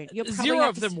patient. Zero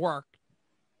of them work.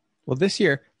 Well, this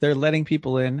year they're letting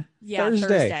people in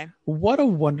Thursday. What a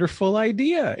wonderful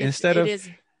idea! Instead of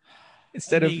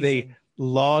the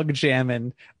log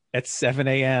jamming at 7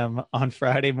 a.m. on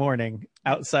Friday morning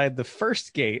outside the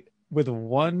first gate with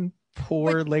one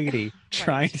poor lady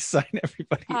trying to sign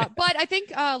everybody in. But I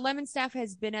think Lemon Staff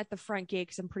has been at the front gate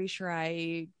because I'm pretty sure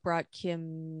I brought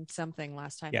Kim something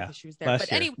last time because she was there. But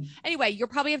anyway, you'll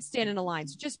probably have to stand in a line.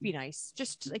 So just be nice.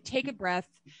 Just like take a breath.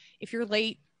 If you're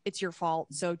late, it's your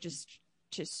fault. So just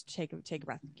take a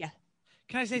breath. Yeah.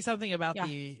 Can I say something about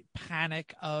the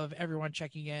panic of everyone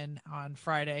checking in on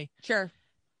Friday? Sure.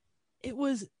 It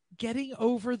was getting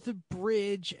over the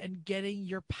bridge and getting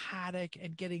your paddock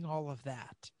and getting all of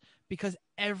that. Because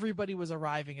everybody was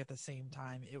arriving at the same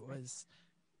time. It was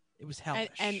hellish.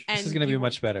 And this is going to be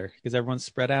much better because everyone's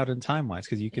spread out in time-wise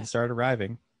because you can start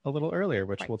arriving a little earlier,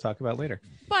 which we'll talk about later.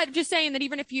 But just saying that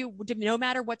even if no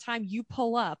matter what time you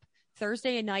pull up,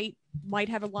 Thursday at night might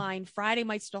have a line. Friday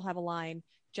might still have a line.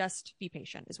 Just be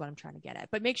patient is what I'm trying to get at.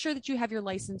 But make sure that you have your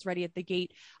license ready at the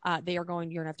gate. You're going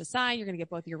to have to sign. You're going to get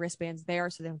both your wristbands there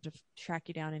so they don't have to track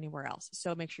you down anywhere else.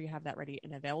 So make sure you have that ready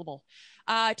and available.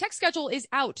 Tech schedule is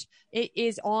out. It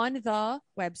is on the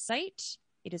website.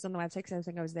 It is on the website because I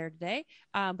think I was there today.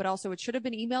 But also it should have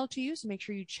been emailed to you. So make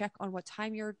sure you check on what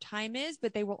time your time is.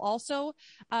 But they will also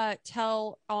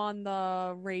tell on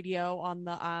the radio, on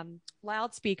the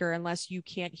loudspeaker, unless you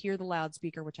can't hear the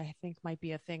loudspeaker, which I think might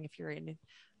be a thing if you're in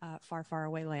far, far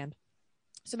away land.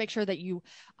 So make sure that you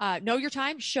know your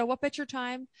time, show up at your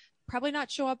time, probably not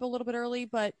show up a little bit early,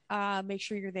 but make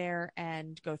sure you're there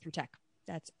and go through tech.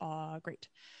 That's great.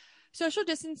 Social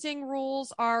distancing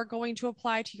rules are going to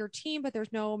apply to your team, but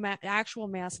there's no actual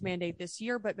mask mandate this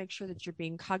year, but make sure that you're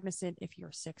being cognizant. If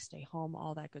you're sick, stay home,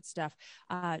 all that good stuff.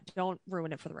 Don't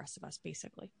ruin it for the rest of us,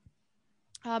 basically.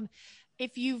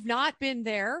 If you've not been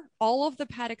there, all of the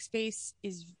paddock space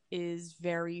is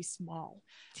very small.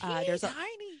 There's tiny.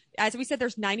 As we said,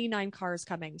 there's 99 cars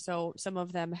coming. So some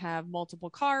of them have multiple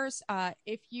cars.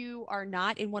 If you are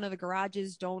not in one of the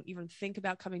garages, don't even think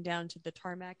about coming down to the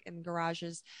tarmac and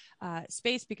garages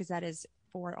space because that is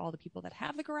for all the people that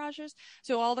have the garages.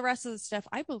 So all the rest of the stuff,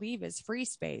 I believe, is free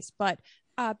space. But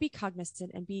be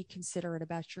cognizant and be considerate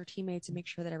about your teammates and make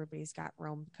sure that everybody's got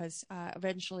room because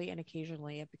eventually and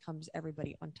occasionally it becomes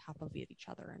everybody on top of each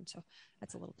other. And so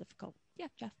that's a little difficult. Yeah,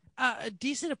 Jeff. A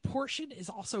decent portion is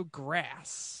also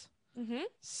grass. Mm-hmm.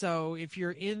 So if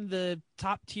you're in the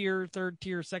top tier, third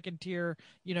tier, second tier,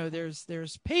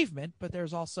 there's pavement, but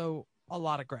there's also a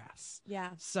lot of grass. Yeah.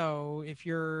 So if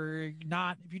you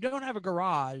don't have a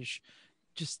garage,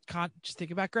 just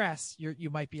think about grass. You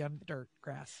might be on dirt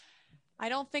grass. I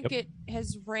don't think it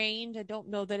has rained. I don't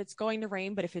know that it's going to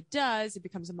rain, but if it does, it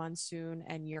becomes a monsoon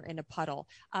and you're in a puddle.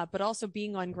 But also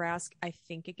being on grass, I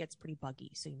think it gets pretty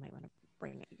buggy. So you might want to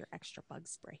bring your extra bug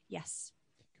spray. Yes.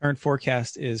 Current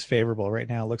forecast is favorable right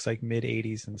now. It looks like mid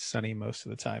 80s and sunny most of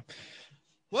the time.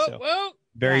 Whoa.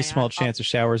 Very small chance of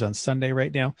showers on Sunday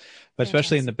right now, but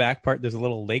especially in the back part, there's a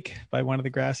little lake by one of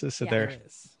the grasses. So there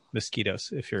is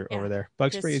mosquitoes if you're over there.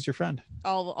 Bug spray is your friend.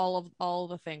 All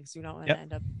the things. You don't want to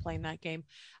end up playing that game.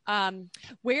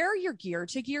 Wear your gear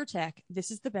to Gear Tech.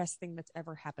 This is the best thing that's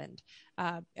ever happened,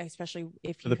 especially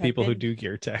if for the people who do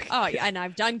Gear Tech. Oh, yeah, and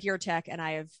I've done Gear Tech, and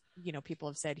I have, people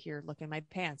have said, "Here, look in my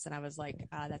pants," and I was like,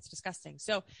 "That's disgusting."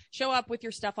 So show up with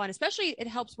your stuff on. Especially, it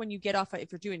helps when you get off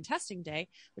if you're doing testing day,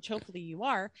 which hopefully you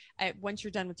are. Once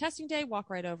you're done with testing day, walk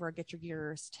right over, get your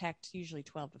gears teched. Usually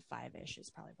 12 to 5-ish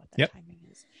is probably what that timing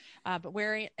is. But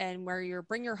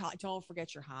bring your don't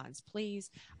forget your Hans, please.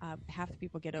 Half the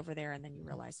people get over there and then you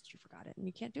realize that you forgot it and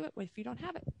you can't do it if you don't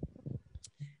have it.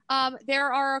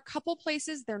 There are a couple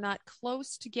places. They're not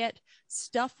close to get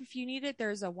stuff if you need it.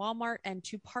 There's a Walmart and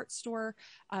 2 parts store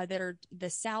that are the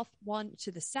south one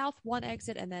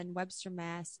exit, and then Webster,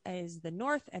 Mass is the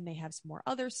north, and they have some more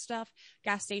other stuff.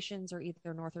 Gas stations are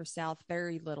either north or south.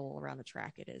 Very little around the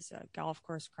track. It is a golf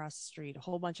course across the street, a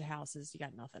whole bunch of houses. You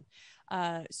got nothing.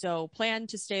 So plan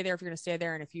to stay there if you're going to stay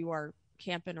there, and if you are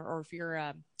camping or if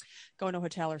you're going to a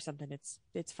hotel or something,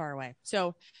 it's far away.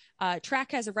 So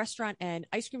track has a restaurant and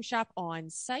ice cream shop on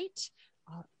site.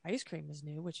 Ice cream is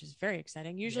new, which is very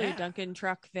exciting. Usually a Dunkin'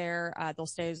 truck there, they'll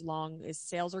stay as long as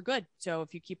sales are good. So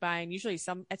if you keep buying, usually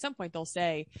at some point they'll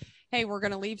say, hey, we're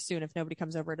going to leave soon if nobody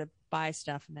comes over to buy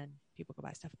stuff, and then people go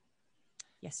buy stuff.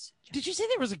 Yes. Jeff. Did you say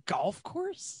there was a golf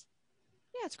course?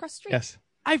 Yeah, it's across the street. Yes.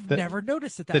 I've never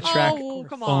noticed that. The track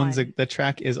come on. the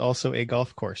track is also a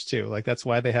golf course too. Like that's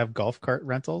why they have golf cart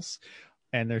rentals,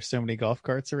 and there's so many golf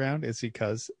carts around is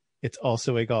because it's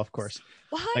also a golf course.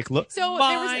 What? Like look, so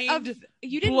there was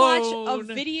you didn't watch a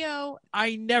video.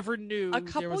 I never knew a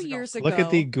couple years ago. look at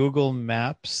the Google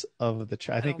Maps of the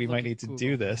track. I think we might need to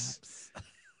do this.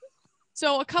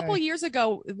 So a couple years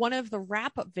ago, one of the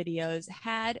wrap-up videos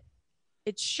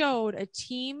showed a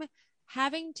team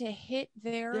having to hit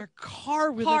their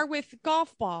car with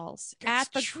golf balls at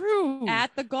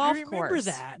the golf course. I remember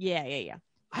that. Yeah.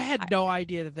 I had no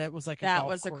idea that was like a golf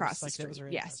was course. across the Like, street. that was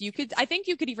right Yes, you could. I think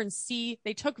you could even see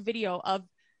they took video of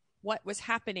what was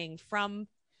happening from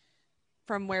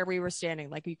where we were standing.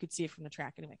 Like you could see it from the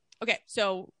track. Anyway, okay.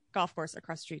 So golf course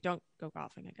across the street. Don't go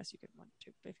golfing. I guess you could want to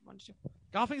if you wanted to.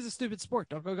 Golfing is a stupid sport.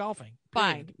 Don't go golfing.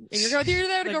 Fine. And you're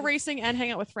there to go racing and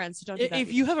hang out with friends. So don't do that.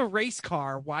 If you have a race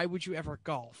car, why would you ever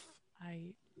golf?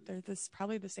 They're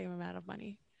probably the same amount of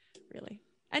money, really,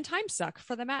 and time suck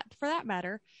for that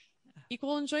matter.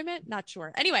 Equal enjoyment, not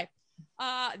sure. Anyway,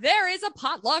 there is a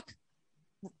potluck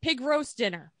pig roast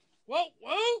dinner. Whoa!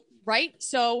 Right.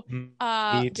 So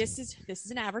this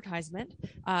is an advertisement.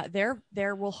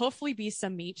 There will hopefully be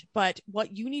some meat, but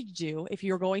what you need to do if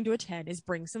you're going to attend is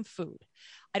bring some food.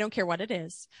 I don't care what it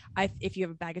is. If you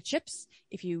have a bag of chips,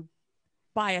 if you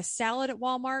buy a salad at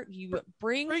Walmart, you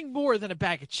bring more than a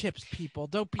bag of chips, people.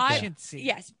 Don't be chintzy.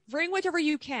 Yes, bring whatever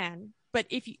you can, but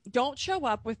if you don't show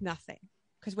up with nothing.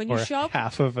 Because when you show up,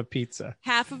 half of a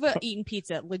eaten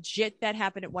pizza, legit, that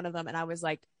happened at one of them. And I was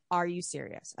like, are you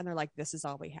serious? And they're like, this is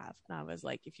all we have. And I was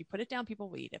like, if you put it down, people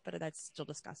will eat it, but that's still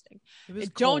disgusting.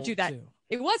 Don't do that. Too.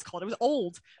 It was cold. It was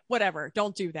old, whatever.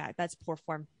 Don't do that. That's poor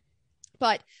form.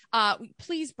 But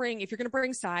please if you're going to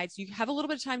bring sides, you have a little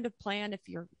bit of time to plan if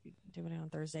you're doing it on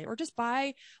Thursday, or just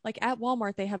buy, like at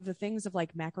Walmart, they have the things of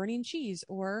like macaroni and cheese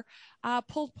or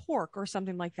pulled pork or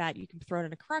something like that. You can throw it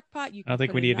in a crock pot. I don't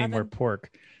think we need any more pork.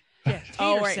 Yeah,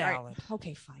 tater salad. Right.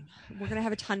 Okay, fine. We're gonna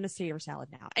have a ton of tater salad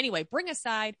now. Anyway, bring a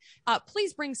side.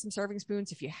 Please bring some serving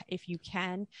spoons if you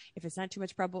can. If it's not too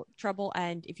much trouble,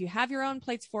 and if you have your own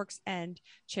plates, forks, and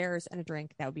chairs and a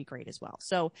drink, that would be great as well.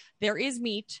 So there is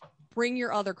meat. Bring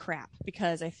your other crap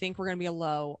because I think we're gonna be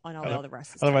low on all the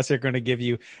rest. Otherwise, they're going to give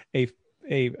you a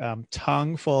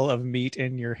tongue full of meat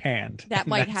in your hand. That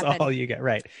might happen. That's all you get,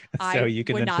 right? So you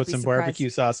can then put some barbecue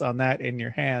sauce on that in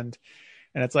your hand.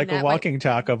 And it's like a walking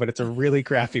taco, but it's a really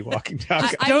crappy walking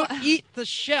taco. Don't eat the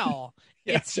shell.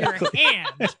 It's your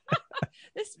hand.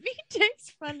 This meat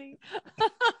tastes funny.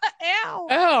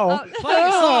 Ow. Plenty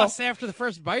of sauce after the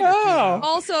first bite.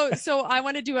 Also, so I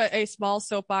want to do a small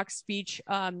soapbox speech.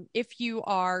 If you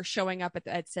are showing up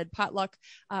at said potluck,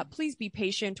 please be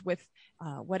patient with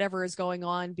whatever is going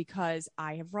on, because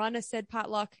I have run a said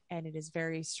potluck and it is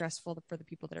very stressful for the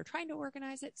people that are trying to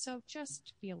organize it. So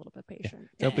just be a little bit patient.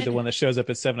 Yeah. Don't be the one that shows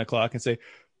up at 7:00 and say,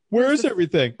 "Where's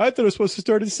everything? I thought it was supposed to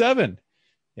start at 7."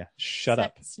 Yeah, shut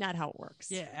up. That's not how it works.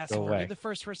 Yeah, ask for you're the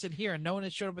first person here, and no one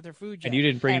has showed up with their food yet. And you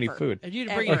didn't bring any food. And you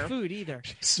didn't bring any food either.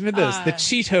 Smithers, the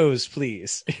Cheetos,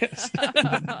 please. Yes.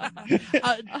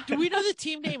 Do we know the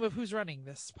team name of who's running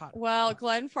this pot? Well,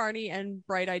 Glenn Farney and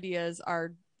Bright Ideas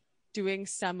are doing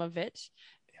some of it.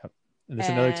 Yep. And there's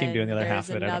another team doing the other half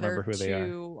of it. I don't remember who they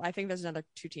are. I think there's another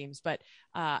 2 teams, but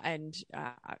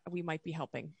we might be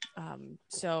helping.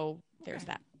 So there's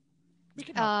that.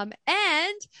 And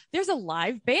there's a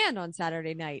live band on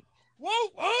Saturday night. Whoa!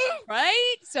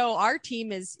 Right? So our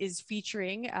team is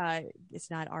featuring, it's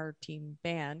not our team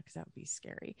band because that would be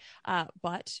scary.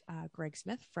 But Greg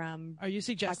Smith from Are you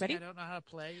suggesting I don't know how to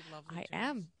play lovely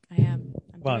tunes? I am.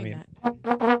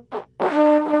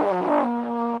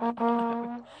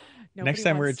 Next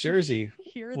time we're at Jersey,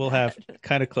 we'll have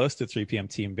kind of close to 3 p.m.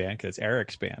 team band because it's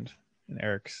Eric's band. And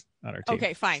Eric's on our team.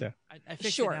 Okay, fine. So. I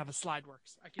fixed it how the slide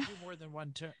works. I can do more than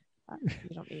one turn.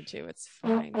 You don't need to. It's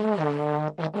fine.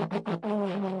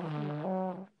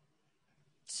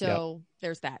 So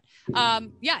there's that.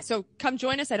 So come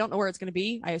join us. I don't know where it's going to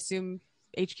be. I assume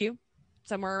HQ,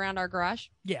 somewhere around our garage.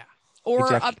 Yeah.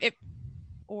 Or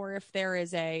if there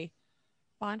is a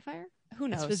bonfire. Who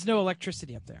knows? There's no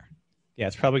electricity up there. Yeah,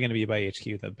 it's probably going to be by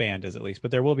HQ. The band is at least,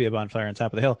 but there will be a bonfire on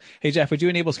top of the hill. Hey, Jeff, would you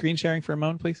enable screen sharing for a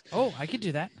moment, please? Oh, I could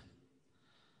do that.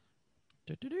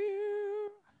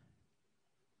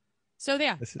 So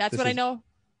yeah, that's this what I is- know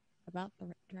about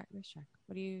the racetrack.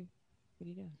 What do you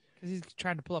do? Because he's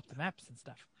trying to pull up the maps and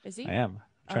stuff. Is he? I am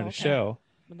trying to okay. show.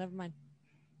 Well, never mind.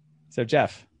 So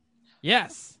Jeff,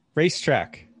 Yes.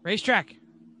 racetrack, Racetrack.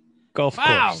 golf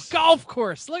Wow. course, Golf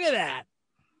course. Look at that.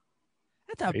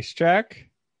 That's a racetrack,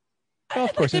 golf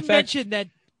I'd course. like In to fact, mention that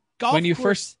golf when you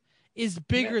course first- is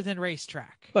bigger than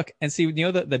racetrack. look and see,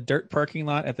 the dirt parking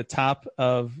lot at the top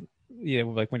of,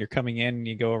 like when you're coming in and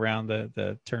you go around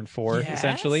the turn 4,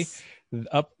 essentially Yes.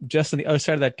 up just on the other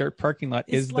side of that dirt parking lot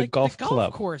It's is the like golf the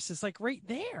club. course is like right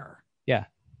there. Yeah.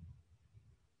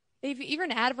 They've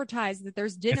even advertised that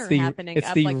there's dinner the- happening. it's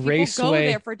up, the like people go Raceway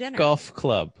there for dinner. Golf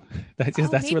club. That's Oh,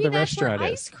 where maybe the that's restaurant where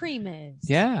is. ice cream is.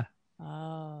 Yeah.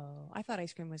 Oh, I thought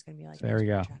ice cream was going to be like. So there we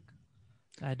go. Track.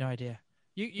 I had no idea.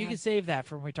 You Yeah. can save that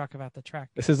for when we talk about the track.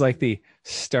 This is like the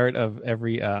start of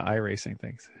every iRacing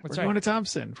things. That's We're right. going to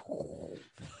Thompson. Oh,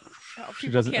 She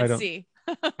people doesn't- I can't don't- see.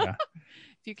 Yeah.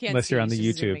 If you can't Unless see, you're on the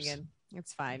she's zooming YouTubes. in.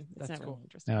 It's fine. It's That's not cool. really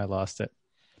interesting. No, I lost it.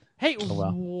 Hey, Oh,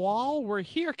 well. while we're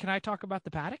here, can I talk about the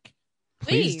paddock?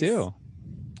 Please Please. do.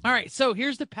 All right, so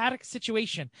here's the paddock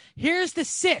situation. Here's the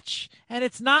sitch, and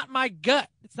it's not my gut.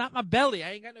 It's not my belly.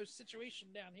 I ain't got no situation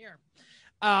down here.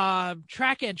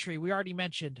 Track entry, we already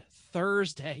mentioned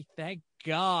Thursday. Thank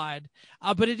God.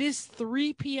 But it is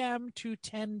 3 p.m. to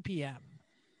 10 p.m.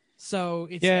 So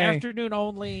it's Yay. afternoon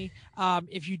only.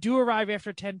 If you do arrive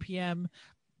after 10 p.m.,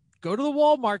 go to the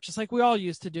Walmart, just like we all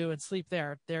used to do, and sleep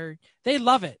there. They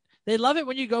love it. They love it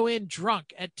when you go in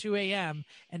drunk at 2 a.m.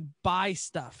 and buy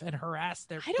stuff and harass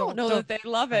their. I don't know that they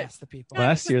love it. harass the people.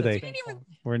 Last year That's they been fun.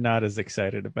 were not as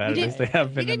excited about We it as they have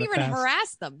We been in didn't the even past.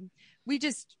 harass them. We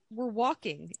just were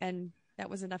walking, and that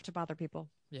was enough to bother people.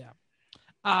 Yeah.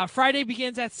 Friday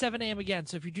begins at 7 a.m. again.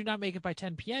 So if you do not make it by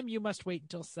 10 p.m., you must wait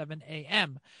until 7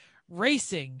 a.m.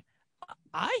 Racing.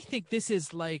 I think this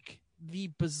is like the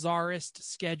bizarrest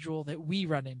schedule that we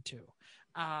run into.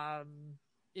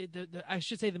 I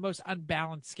should say the most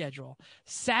unbalanced schedule.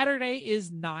 Saturday is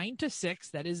 9 to 6.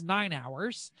 That is 9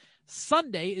 hours.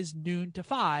 Sunday is noon to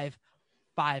 5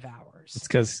 hours. It's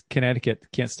because Connecticut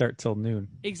can't start till noon.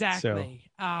 Exactly.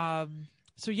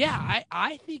 So yeah,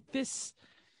 I think this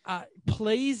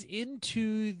plays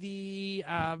into the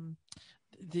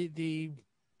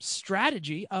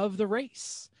strategy of the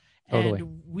race. Totally.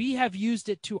 And we have used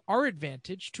it to our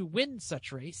advantage to win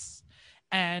such race,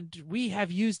 and we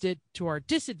have used it to our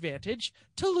disadvantage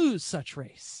to lose such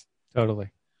race.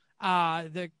 Totally.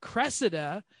 The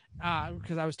Cressida,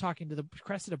 because I was talking to the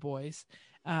Cressida boys,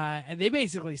 and they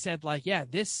basically said, like, yeah,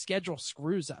 this schedule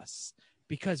screws us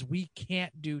because we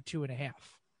can't do 2.5.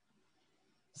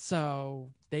 So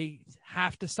they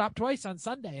have to stop twice on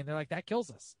Sunday, and they're like, that kills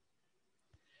us.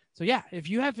 So yeah, if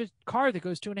you have a car that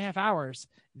goes 2.5 hours,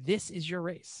 this is your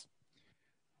race.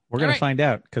 We're going All to right. find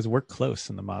out because we're close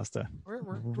in the Mazda. We're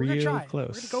Real gonna try.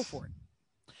 close. We're gonna go for it.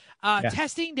 Yeah.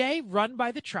 Testing day run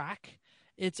by the track.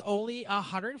 It's only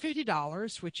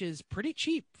 $150, which is pretty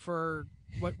cheap for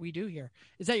what we do here.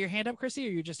 Is that your hand up, Chrissy, or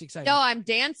are you just excited? No, I'm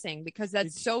dancing because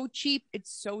that's so cheap.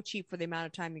 It's so cheap for the amount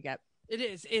of time you get. It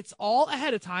is. It's all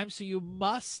ahead of time, so you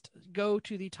must go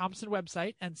to the Thompson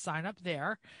website and sign up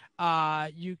there.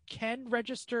 You can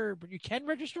register, but you can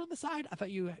register on the side. I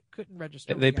thought you couldn't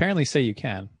register. They apparently say you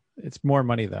can. It's more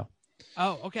money though.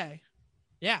 Oh, okay.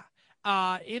 Yeah.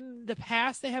 In the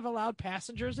past, they have allowed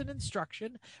passengers an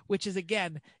instruction, which is,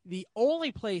 again, the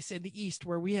only place in the East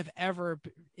where we have ever,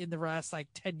 in the last,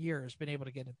 10 years, been able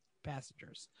to get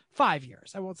passengers. 5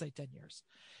 years. I won't say 10 years.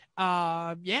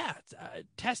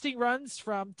 Testing runs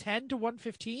from 10 to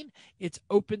 1:15. It's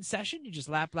open session. You just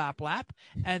lap,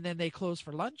 and then they close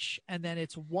for lunch, and then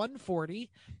it's 1:40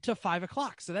 to 5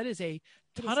 o'clock. So that is a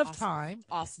ton of awesome. time.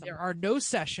 Awesome. There are no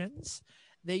sessions.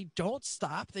 They don't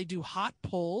stop. They do hot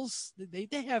pulls. They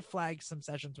have flagged some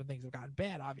sessions when things have gotten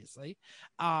bad, obviously.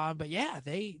 But yeah,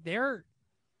 they're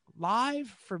live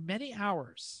for many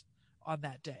hours on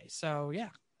that day. So yeah,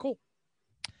 cool.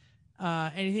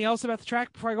 Anything else about the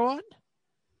track before I go on?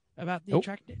 About the Nope.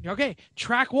 track? Okay,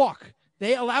 track walk.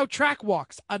 They allow track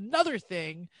walks. Another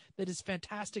thing that is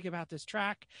fantastic about this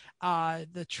track.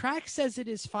 The track says it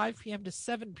is 5 p.m. to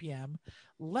 7 p.m.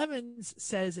 Lemons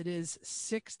says it is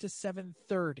 6 to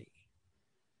 7:30.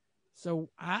 So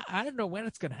I don't know when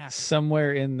it's going to happen.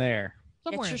 Somewhere in there.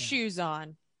 Somewhere Get your in there. shoes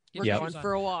on. Get We're your going shoes on.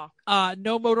 for a walk.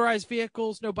 No motorized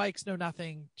vehicles, no bikes, no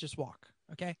nothing. Just walk.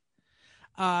 Okay.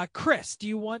 Chris, do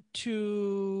you want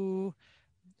to?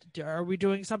 Are we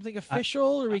doing something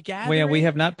official? Are we gathering? Well, yeah, we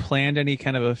have not planned any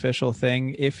kind of official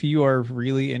thing. If you are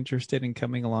really interested in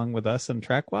coming along with us on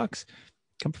track walks,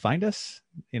 come find us.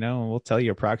 We'll tell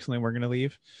you approximately when we're going to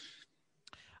leave.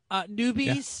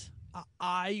 Newbies,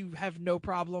 I have no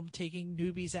problem taking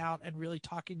newbies out and really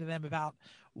talking to them about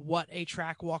what a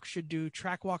track walk should do.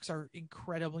 Track walks are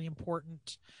incredibly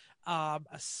important,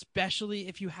 especially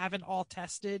if you haven't all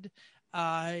tested.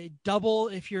 Double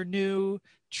if you're new,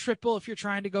 triple if you're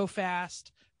trying to go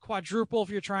fast, quadruple if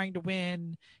you're trying to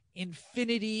win,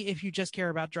 infinity if you just care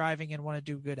about driving and want to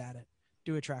do good at it.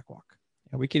 Do a track walk.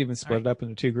 Yeah, we could even split it up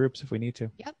into 2 groups if we need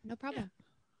to. Yep, no problem.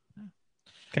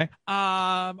 Okay.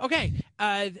 Okay.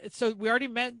 So we already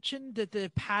mentioned that the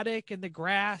paddock and the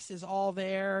grass is all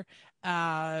there.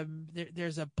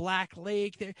 There's a black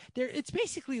lake there. It's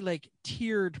basically like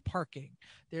tiered parking.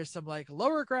 There's some like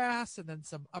lower grass and then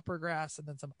some upper grass and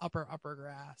then some upper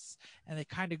grass, and it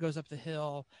kind of goes up the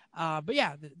hill. But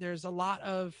yeah, there's a lot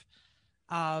of,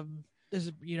 there's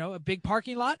a big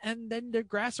parking lot and then the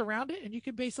grass around it, and you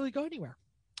can basically go anywhere.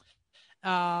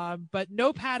 But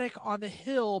no paddock on the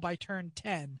hill by turn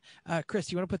 10.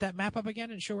 Chris, you want to put that map up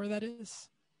again and show where that is?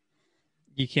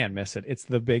 You can't miss it. It's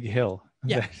the big hill.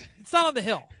 Yeah, it's not on the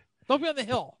hill. Don't be on the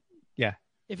hill. Yeah.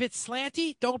 If it's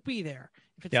slanty, don't be there.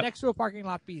 If it's next to a parking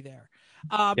lot, be there.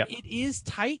 It is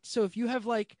tight, so if you have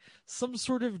like some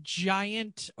sort of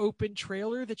giant open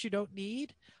trailer that you don't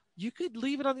need, you could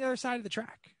leave it on the other side of the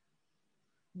track.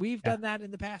 We've done that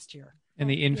in the past year. In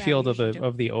the infield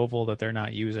of the oval that they're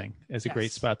not using is a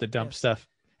great spot to dump stuff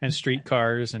and street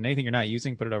cars and anything you're not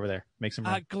using. Put it over there. Make some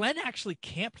room. Glenn actually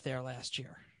camped there last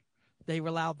year. They were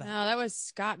allowed that. No, that was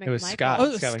Scott McMichael. It was Scott.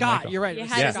 Oh, Scott. You're right. He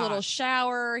had his little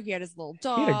shower. He had his little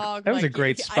dog. That was a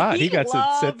great spot. He got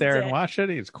to sit there and watch it.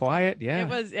 He was quiet. Yeah. It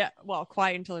was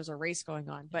quiet until there's a race going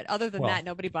on. But other than that,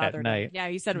 nobody bothered him. Yeah,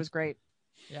 he said it was great.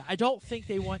 Yeah, I don't think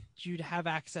they want you to have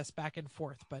access back and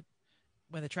forth, but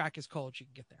when the track is cold, you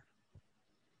can get there.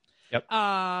 Yep.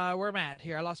 Where am I at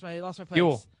here? I lost my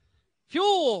place.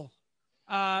 Fuel.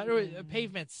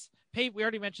 Pavements. We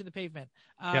already mentioned the pavement.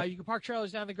 You can park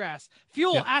trailers down the grass.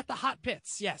 Fuel at the hot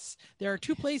pits. Yes. There are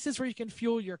 2 places where you can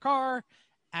fuel your car.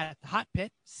 At the hot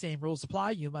pit, same rules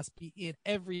apply. You must be in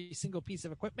every single piece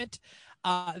of equipment.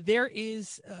 There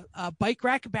is bike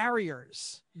rack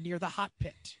barriers near the hot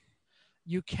pit.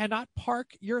 You cannot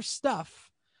park your stuff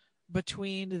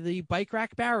between the bike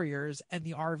rack barriers and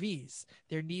the RVs.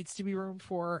 There needs to be room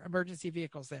for emergency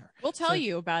vehicles there. We'll tell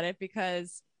you about it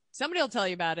because somebody will tell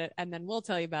you about it, and then we'll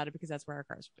tell you about it because that's where our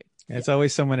cars will be. It's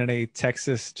always someone in a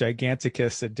Texas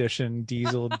Giganticus edition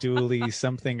diesel dually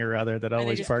something or other that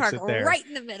always parks it there. Right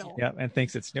in the middle. Yep, and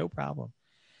thinks it's no problem.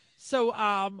 So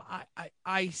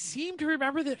I seem to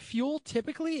remember that fuel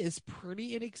typically is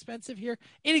pretty inexpensive here.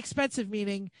 Inexpensive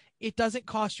meaning it doesn't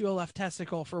cost you a left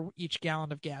testicle for each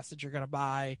gallon of gas that you're going to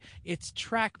buy. It's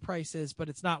track prices, but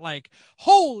it's not like,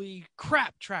 holy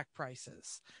crap, track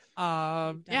prices.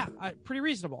 Pretty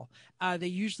reasonable. They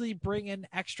usually bring in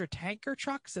extra tanker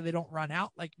trucks so they don't run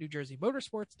out like New Jersey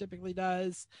Motorsports typically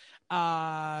does.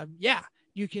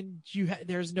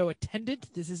 There's no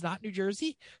attendant. This is not New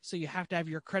Jersey. So you have to have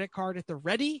your credit card at the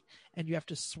ready and you have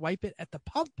to swipe it at the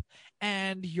pump,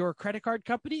 and your credit card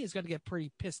company is going to get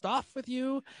pretty pissed off with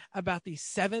you about the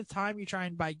 7th time you try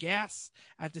and buy gas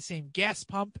at the same gas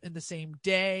pump in the same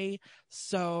day.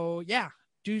 So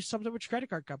do something with your credit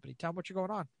card company. Tell them what you're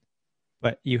going on.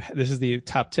 But this is the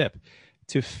top tip.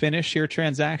 To finish your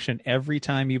transaction every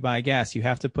time you buy gas, you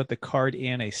have to put the card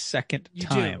in a second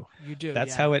time. You do.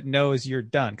 That's how it knows you're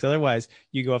done. Because otherwise,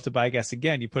 you go off to buy gas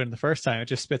again, you put it in the first time, it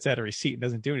just spits out a receipt and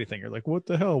doesn't do anything. You're like, what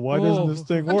the hell? Why doesn't this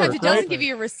thing work? Sometimes it doesn't give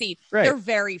you a receipt. Right. They're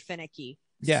very finicky.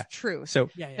 Yeah. It's true. So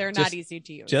they're not easy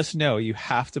to use. Just know you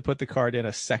have to put the card in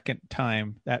a second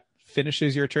time. That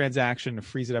finishes your transaction and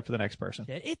frees it up for the next person.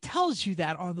 Yeah, it tells you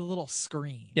that on the little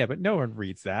screen. Yeah, but no one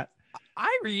reads that.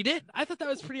 I read it. I thought that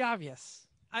was pretty obvious.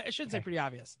 I shouldn't say pretty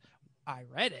obvious. I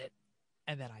read it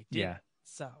and then I did. Yeah.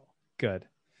 So good.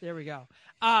 There we go.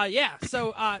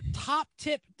 So top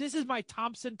tip. This is my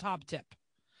Thompson top tip.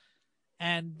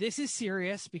 And this is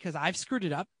serious because I've screwed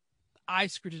it up. I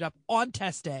screwed it up on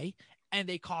test day and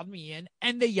they called me in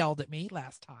and they yelled at me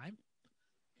last time.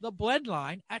 The blend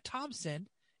line at Thompson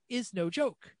is no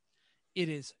joke. It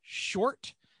is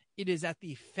short. It is at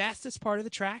the fastest part of the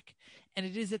track, and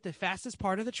it is at the fastest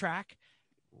part of the track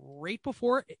right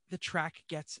before the track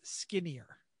gets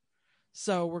skinnier.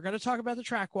 So we're going to talk about the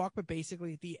track walk, but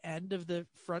basically at the end of the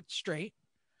front straight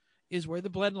is where the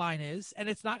blend line is, and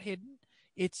it's not hidden.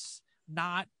 It's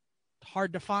not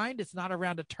hard to find. It's not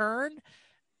around a turn.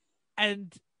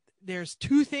 And there's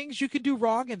 2 things you can do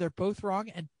wrong, and they're both wrong,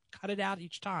 and cut it out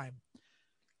each time.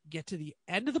 Get to the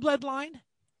end of the blend line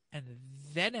and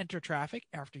then enter traffic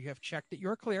after you have checked that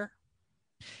you're clear.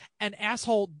 And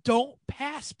asshole, don't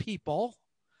pass people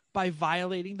by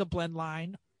violating the blend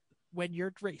line when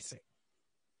you're racing.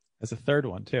 There's a third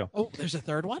one too. Oh, there's a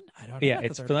third one? I don't know. Yeah,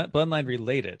 it's blendline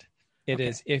related. It Okay.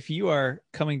 is if you are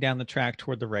coming down the track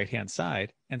toward the right-hand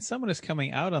side and someone is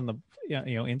coming out on the,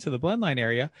 into the blendline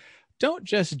area, don't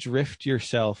just drift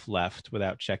yourself left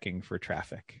without checking for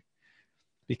traffic,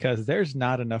 because there's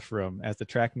not enough room as the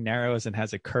track narrows and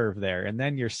has a curve there. And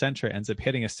then your Sentra ends up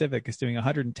hitting a Civic, is doing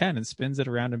 110 and spins it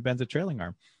around and bends a trailing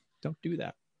arm. Don't do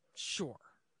that. Sure.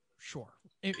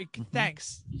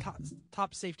 Thanks.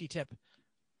 Top safety tip.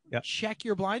 Yep. Check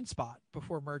your blind spot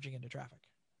before merging into traffic.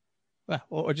 Well,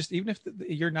 or just even if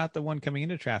you're not the one coming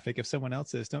into traffic, if someone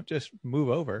else is, don't just move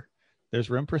over. There's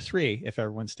room for 3 if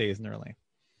everyone stays in their lane.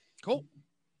 Cool.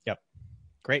 Yep.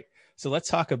 Great. So let's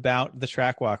talk about the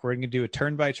track walk. We're going to do a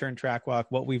turn-by-turn track walk,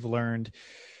 what we've learned.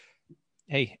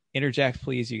 Hey, interject,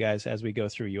 please, you guys, as we go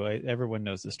through. Everyone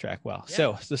knows this track well. Yeah.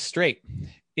 So the straight,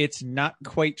 it's not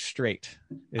quite straight.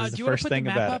 Is the first thing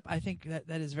about it. I think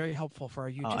that is very helpful for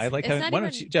our YouTube. I like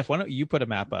having. Jeff? Why don't you put a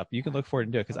map up? You can look for it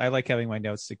and do it, because I like having my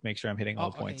notes to make sure I'm hitting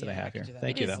all the points that I have here.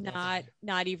 Thank you. It is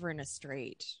not even a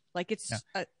straight. Like it's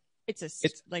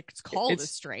called a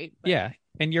straight. But... Yeah,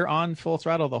 and you're on full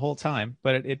throttle the whole time,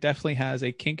 but it definitely has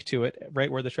a kink to it,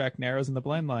 right where the track narrows and the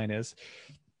blend line is.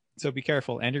 So be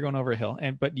careful, and you're going over a hill,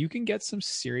 but you can get some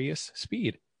serious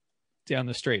speed down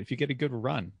the straight if you get a good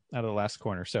run out of the last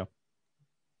corner. So,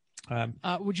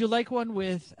 would you like one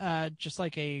with just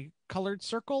like a colored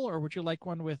circle, or would you like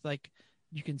one with like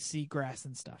you can see grass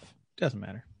and stuff? Doesn't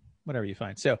matter, whatever you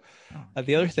find. So,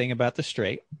 the other thing about the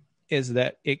straight is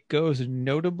that it goes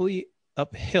notably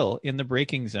uphill in the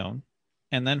braking zone,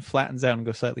 and then flattens out and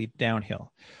goes slightly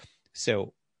downhill.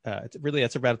 So,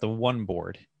 that's about at the one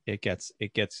board. It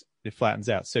flattens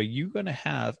out. So you're going to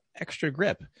have extra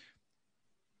grip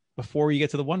before you get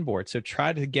to the one board. So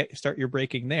try to start your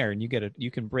braking there, and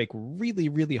you can brake really,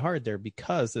 really hard there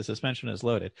because the suspension is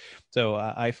loaded. So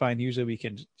I find usually we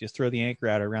can just throw the anchor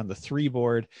out around the 3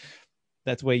 board.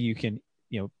 That's way you can,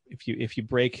 if you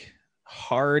brake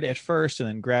hard at first and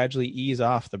then gradually ease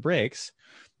off the brakes,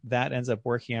 that ends up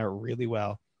working out really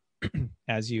well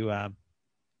as you,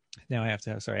 now I have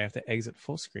to exit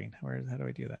full screen. How do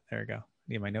I do that? There we go.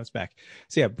 Need my notes back.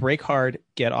 So yeah, brake hard,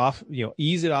 get off,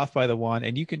 ease it off by the 1,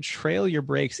 and you can trail your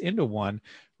brakes into 1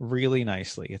 really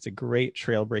nicely. It's a great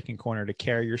trail braking corner to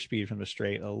carry your speed from the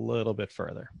straight a little bit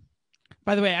further.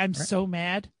 By the way, I'm so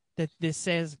mad that this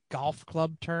says golf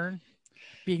club turn,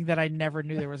 being that I never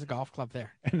knew there was a golf club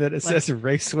there. And that it says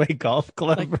Raceway Golf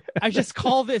Club. I just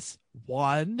call this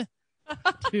 1,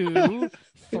 2,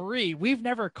 3. We've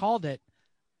never called it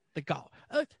the golf.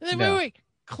 Wait.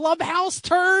 Clubhouse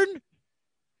turn?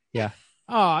 Yeah.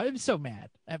 Oh, I'm so mad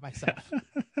at myself.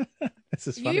 This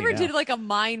is funny. You ever now. did like a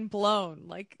mind blown?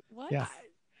 Like, what? Yeah.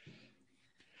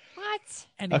 What?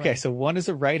 Anyway. Okay, so 1 is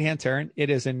a right-hand turn. It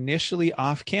is initially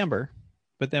off camber,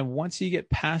 but then once you get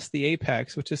past the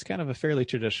apex, which is kind of a fairly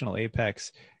traditional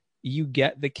apex, you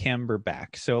get the camber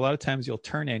back. So a lot of times you'll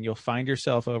turn in, you'll find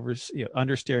yourself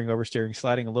understeering, oversteering,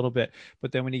 sliding a little bit.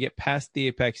 But then when you get past the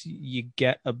apex, you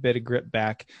get a bit of grip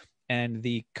back. And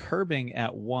the curbing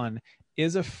at 1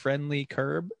 is a friendly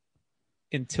curb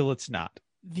until it's not.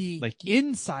 The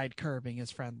inside curbing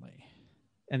is friendly.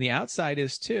 And the outside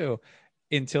is too,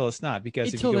 until it's not.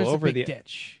 Because until if you go over the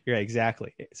ditch. Yeah,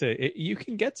 exactly. So you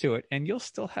can get to it and you'll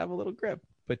still have a little grip.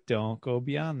 But don't go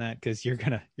beyond that, because you're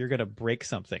gonna break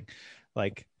something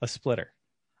like a splitter.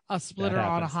 A splitter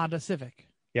on a Honda Civic.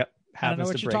 Yep. I don't know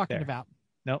what you're talking about.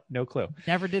 Nope, no clue.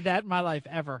 Never did that in my life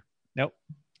ever. Nope.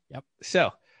 Yep.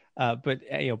 So, but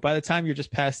by the time you're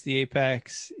just past the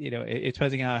apex, it's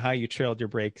depending on how you trailed your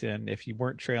brakes in. If you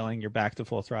weren't trailing, you're back to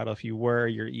full throttle. If you were,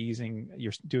 you're easing.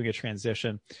 You're doing a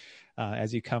transition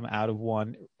as you come out of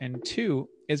 1. And 2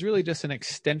 is really just an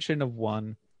extension of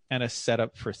 1. And a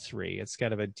setup for 3. It's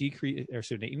kind of an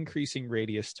increasing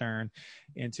radius turn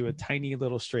into a tiny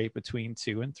little straight between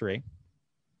 2 and 3.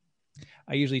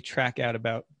 I usually track out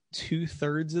about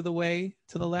 2/3 of the way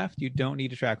to the left. You don't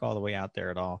need to track all the way out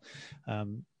there at all.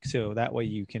 So that way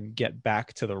you can get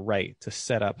back to the right to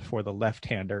set up for the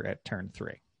left-hander at turn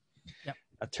 3. Yep.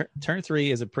 Turn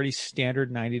 3 is a pretty standard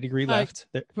 90-degree left.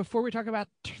 Before we talk about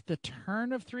the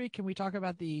turn of 3, can we talk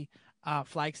about the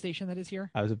flag station that is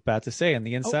here? I was about to say, on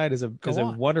the inside is a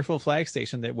wonderful flag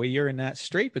station. That way you're in that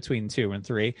straight between 2 and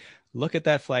 3. Look at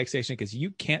that flag station, because you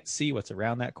can't see what's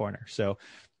around that corner. So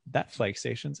that flag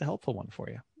station's a helpful one for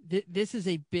you. This is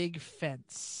a big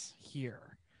fence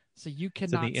here, so you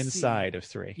cannot see the inside of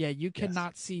 3. Yeah, you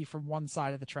cannot see from one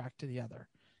side of the track to the other.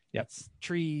 Yep. It's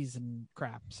trees and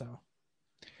crap, so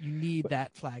you need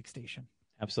that flag station.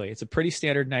 Absolutely. It's a pretty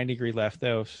standard 90-degree left,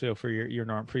 though. So for your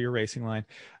norm, for your racing line,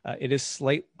 it is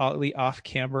slightly off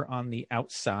camber on the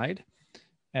outside.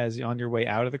 as on your way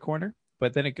out of the corner,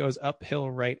 but then it goes uphill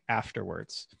right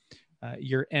afterwards.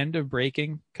 Your end of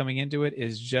braking coming into it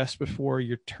is just before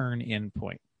your turn in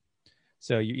point.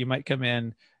 So you might come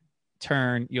in,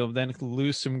 turn, you'll then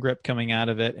lose some grip coming out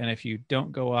of it. And if you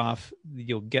don't go off,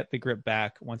 you'll get the grip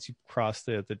back once you cross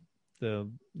the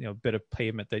bit of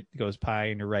pavement that goes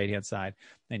by on your right hand side,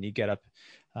 and you get up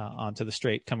onto the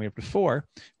straight coming up to 4,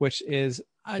 which is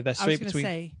that straight between.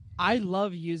 Say, I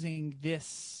love using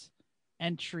this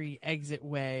entry exit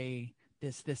way,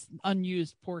 this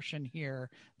unused portion here.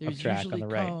 There's usually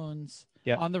cones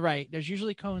on the right. There's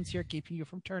usually cones here keeping you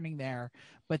from turning there,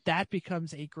 but that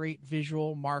becomes a great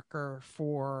visual marker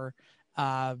for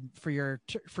your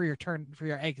turn, for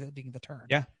your exiting the turn.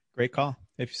 Yeah. Great call.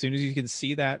 As soon as you can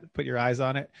see that, put your eyes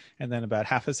on it, and then about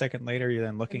half a second later, you're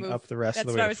then looking up the rest of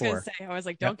the way to 4. That's what I was going to say. I was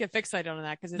like, don't get fixated on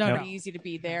that, because it's pretty easy to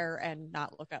be there and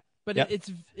not look up. But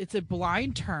it's a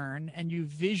blind turn, and you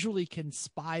visually can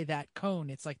spy that cone.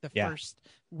 It's like the first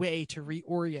way to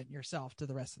reorient yourself to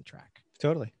the rest of the track.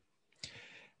 Totally.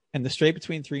 And the straight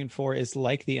between 3 and 4 is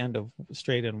like the end of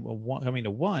straight and 1 coming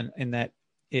to 1, in that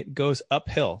it goes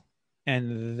uphill.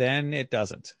 And then it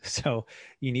doesn't. So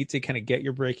you need to kind of get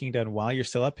your braking done while you're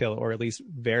still uphill, or at least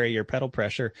vary your pedal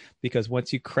pressure, because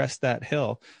once you crest that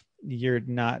hill, you're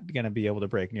not going to be able to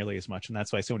brake nearly as much. And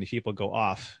that's why so many people go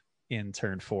off in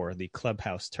turn 4, the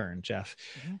clubhouse turn, Jeff.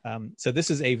 Mm-hmm. So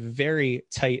this is a very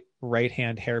tight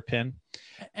right-hand hairpin.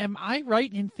 Am I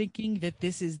right in thinking that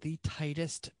this is the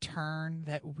tightest turn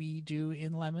that we do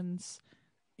in Lemons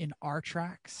in our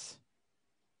tracks?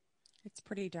 It's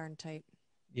pretty darn tight.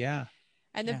 Yeah.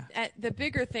 And the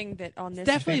bigger thing that on this,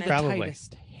 definitely the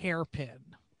tightest hairpin.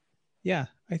 Yeah,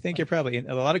 I think you're probably,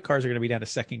 a lot of cars are going to be down to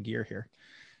second gear here.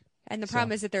 And the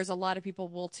problem is that there's a lot of people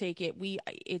will take it.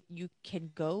 You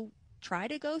can try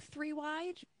to go 3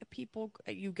 wide.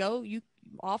 You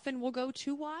often will go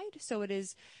 2 wide. So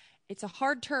it's a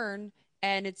hard turn,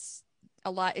 and it's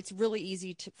really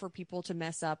easy for people to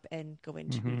mess up and go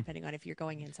into, depending on if you're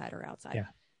going inside or outside. Yeah.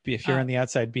 If you're on the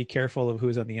outside, be careful of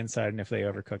who's on the inside and if they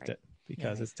overcooked it,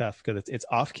 because it's tough, because it's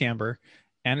off camber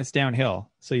and it's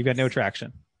downhill. So you've got no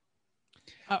traction.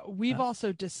 We've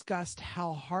also discussed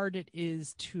how hard it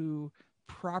is to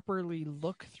properly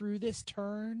look through this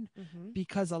turn,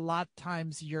 because a lot of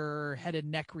times your head and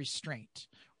neck restraint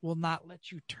will not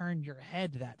let you turn your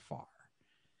head that far.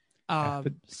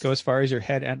 But go as far as your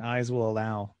head and eyes will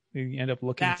allow. You end up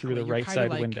looking through the right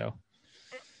side window.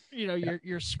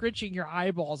 You're scritching your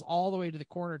eyeballs all the way to the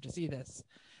corner to see this.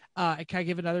 Can I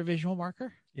give another visual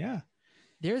marker? Yeah.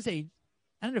 There's I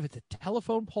don't know if it's a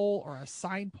telephone pole or a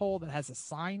sign pole that has a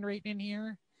sign right in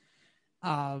here.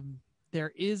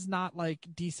 There is not like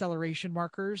deceleration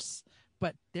markers,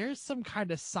 but there's some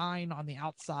kind of sign on the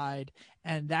outside,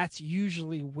 and that's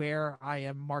usually where I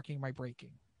am marking my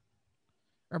braking.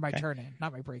 Or my turn in,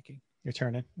 not my braking. Your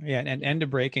turn in. Yeah, and end of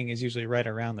braking is usually right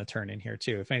around the turn in here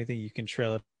too. If anything, you can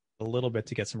trail it a little bit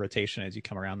to get some rotation as you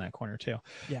come around that corner too.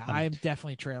 Yeah, I am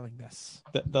definitely trailing this.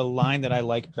 The line that I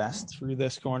like best through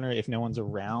this corner, if no one's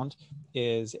around,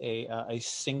 is a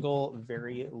single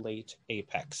very late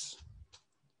apex.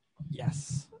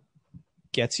 Yes.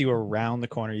 Gets you around the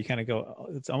corner. You kind of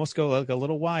go like a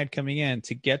little wide coming in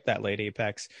to get that late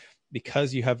apex,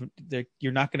 because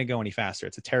you're not going to go any faster.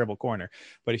 It's a terrible corner.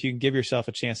 But if you can give yourself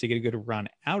a chance to get a good run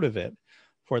out of it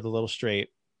for the little straight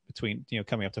between,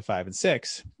 coming up to 5 and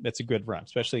 6, that's a good run.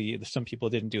 Especially some people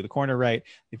didn't do the corner right.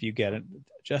 If you get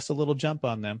just a little jump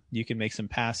on them, you can make some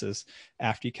passes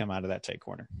after you come out of that tight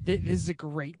corner. This is a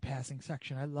great passing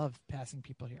section. I love passing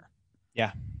people here.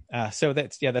 Yeah. So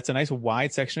that's a nice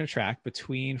wide section of track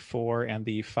between 4 and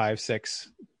the 5-6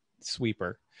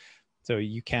 sweeper. So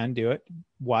you can do it.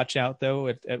 Watch out, though,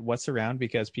 at what's around,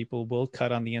 because people will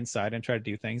cut on the inside and try to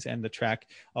do things. And the track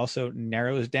also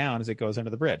narrows down as it goes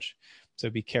under the bridge. So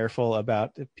be careful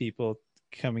about people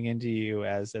coming into you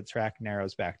as the track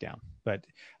narrows back down. But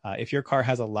if your car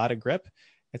has a lot of grip,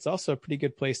 it's also a pretty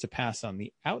good place to pass on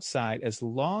the outside, as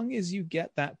long as you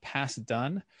get that pass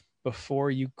done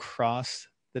before you cross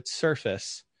the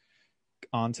surface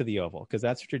onto the oval, because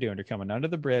that's what you're doing. You're coming under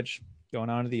the bridge,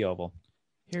 going onto the oval.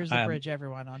 Here's the bridge,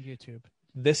 everyone, on YouTube.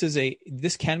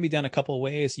 This can be done a couple of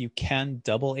ways. You can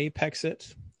double apex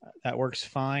it. That works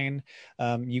fine.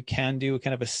 You can do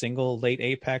kind of a single late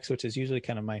apex, which is usually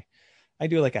kind of I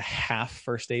do like a half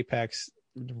first apex,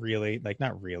 really, like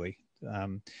not really.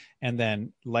 And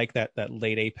then like that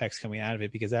late apex coming out of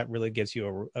it, because that really gives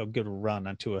you a good run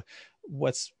onto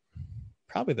what's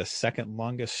probably the second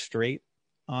longest straight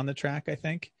on the track, I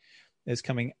think, is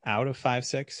coming out of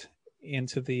 5-6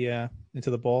 into the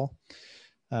bowl.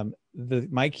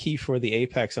 My key for the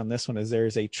apex on this one is there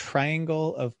is a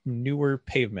triangle of newer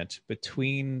pavement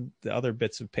between the other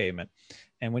bits of pavement,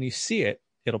 and when you see it,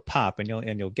 it'll pop and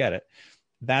you'll get it.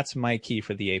 That's my key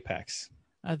for the apex.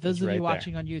 Those of you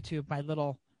watching on YouTube, my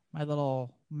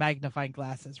little magnifying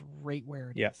glass is right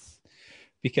where it is.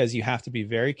 Because you have to be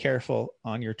very careful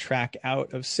on your track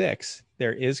out of 6.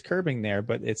 There is curbing there,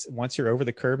 but it's once you're over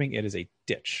the curbing, it is a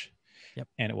ditch. Yep.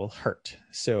 And it will hurt.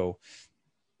 So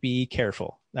be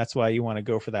careful. That's why you want to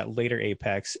go for that later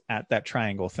apex at that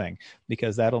triangle thing,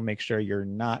 because that'll make sure you're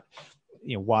not,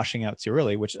 washing out too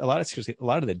early, which a lot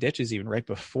of the ditches even right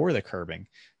before the curbing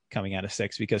coming out of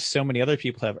 6, because so many other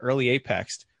people have early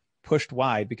apexed, pushed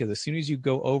wide, because as soon as you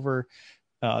go over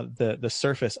the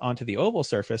surface onto the oval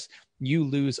surface, you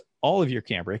lose all of your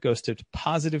camber. It goes to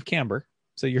positive camber.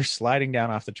 So you're sliding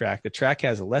down off the track. The track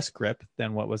has less grip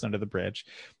than what was under the bridge.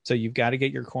 So you've got to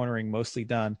get your cornering mostly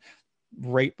done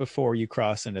right before you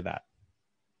cross into that.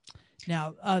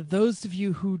 Now, those of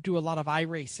you who do a lot of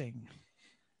iRacing,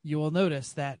 you will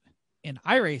notice that in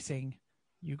iRacing,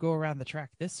 you go around the track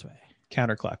this way.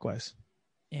 Counterclockwise.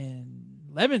 In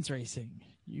Lemons Racing,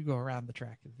 you go around the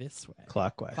track this way.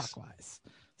 Clockwise.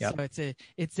 Yep. So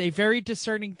it's a very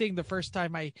discerning thing. The first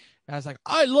time I was like,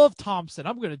 I love Thompson,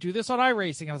 I'm going to do this on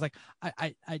iRacing. I was like,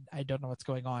 I don't know what's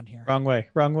going on here. Wrong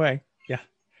way. Yeah.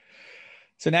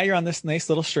 So now you're on this nice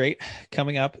little straight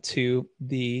coming up to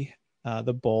the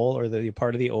bowl, or the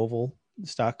part of the oval,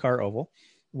 stock car oval.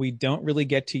 We don't really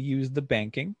get to use the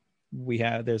banking.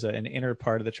 There's an inner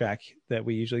part of the track that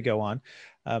we usually go on.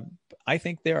 I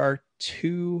think there are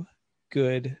 2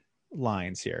 good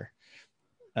lines here.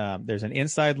 There's an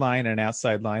inside line and an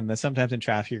outside line. Then sometimes in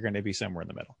traffic, you're going to be somewhere in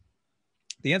the middle.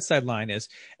 The inside line is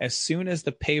as soon as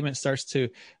the pavement starts to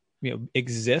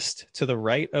exist to the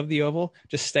right of the oval,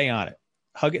 just stay on it.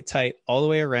 Hug it tight all the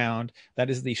way around. That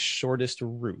is the shortest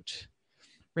route.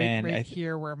 Right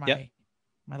here where my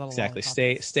little exactly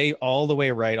stay all the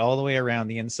way right, all the way around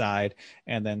the inside,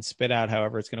 and then spit out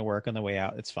however it's going to work on the way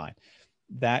out. It's fine.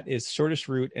 That is shortest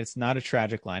route. It's not a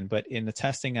tragic line, but in the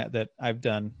testing that I've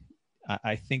done,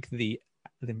 I think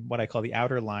what I call the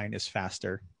outer line is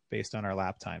faster based on our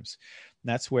lap times. And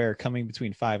that's where coming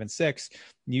between 5 and 6,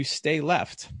 you stay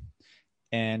left,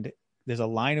 and there's a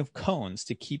line of cones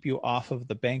to keep you off of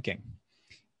the banking.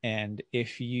 And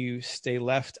if you stay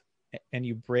left and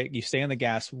you stay on the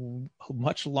gas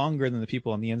much longer than the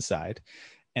people on the inside.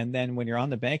 And then when you're on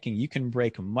the banking, you can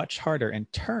brake much harder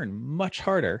and turn much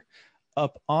harder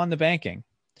up on the banking.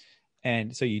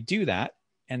 And so you do that.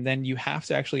 And then you have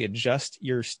to actually adjust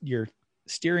your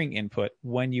steering input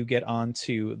when you get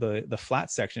onto the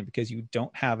flat section, because you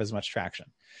don't have as much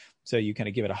traction. So you kind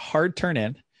of give it a hard turn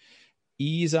in,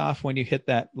 ease off when you hit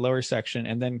that lower section,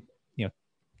 and then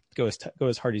go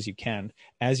as hard as you can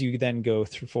as you then go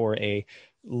through for a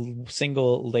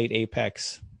single late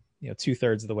apex,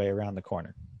 2/3 of the way around the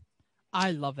corner.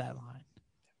 I love that line.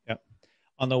 Yep.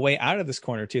 On the way out of this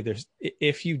corner too,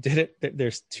 if you did it,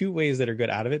 there's 2 ways that are good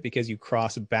out of it, because you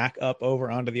cross back up over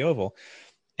onto the oval,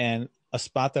 and a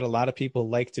spot that a lot of people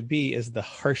like to be is the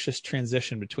harshest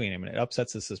transition between them, and it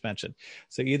upsets the suspension.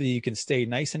 So either you can stay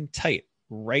nice and tight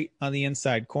right on the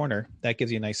inside corner, that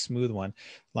gives you a nice smooth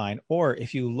line, or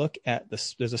if you look at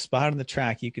there's a spot on the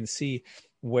track you can see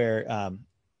where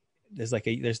there's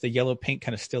the yellow paint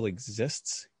kind of still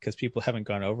exists because people haven't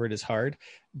gone over it as hard.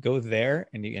 Go there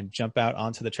and you can jump out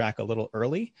onto the track a little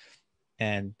early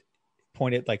and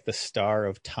point it like the star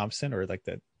of Thompson, or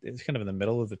it's kind of in the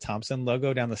middle of the Thompson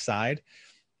logo down the side.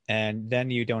 And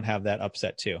then you don't have that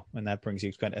upset too. And that brings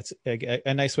you it's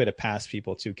a nice way to pass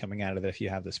people too coming out of it if you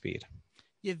have the speed.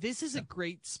 Yeah, this is a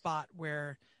great spot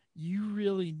where you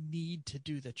really need to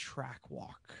do the track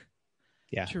walk.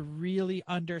 Yeah. To really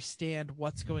understand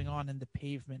what's going on in the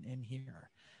pavement in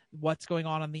here, what's going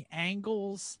on the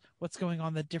angles, what's going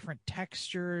on the different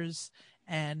textures,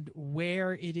 and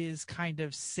where it is kind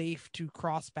of safe to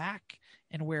cross back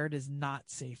and where it is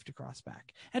not safe to cross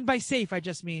back. And by safe, I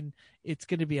just mean it's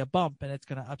going to be a bump and it's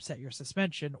going to upset your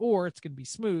suspension, or it's going to be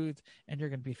smooth and you're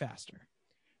going to be faster.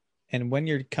 And when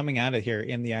you're coming out of here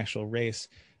in the actual race,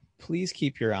 please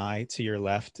keep your eye to your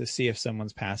left to see if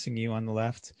someone's passing you on the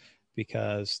left,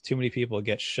 because too many people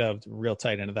get shoved real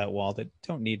tight into that wall that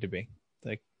don't need to be.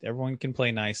 Like, everyone can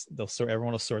play nice.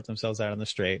 Everyone will sort themselves out on the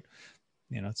straight.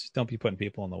 Don't be putting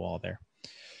people on the wall there.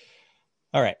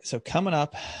 All right. So coming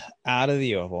up out of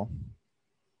the oval,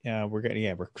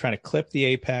 we're trying to clip the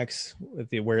apex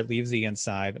where it leaves the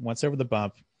inside. Once over the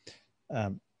bump,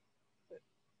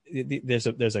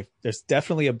 there's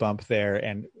definitely a bump there,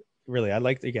 and really I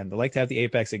like to have the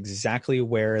apex exactly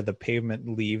where the pavement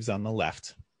leaves on the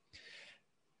left.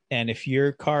 And if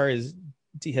your car has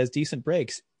decent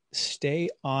brakes, stay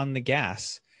on the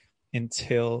gas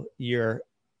until you're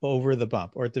over the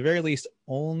bump, or at the very least,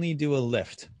 only do a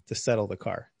lift to settle the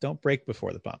car. Don't brake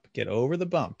before the bump. Get over the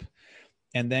bump,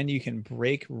 and then you can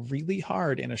brake really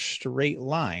hard in a straight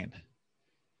line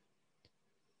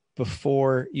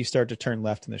before you start to turn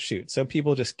left in the chute. Some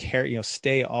people just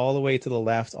stay all the way to the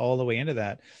left, all the way into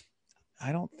that.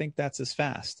 I don't think that's as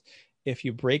fast. If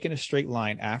you brake in a straight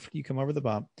line after you come over the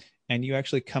bump and you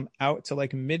actually come out to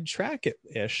like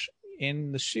mid-track-ish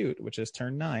in the chute, which is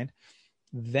turn 9,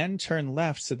 then turn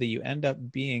left so that you end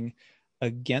up being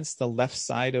against the left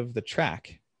side of the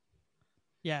track.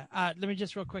 Yeah. Let me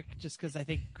just real quick, just because I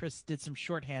think Chris did some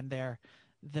shorthand there.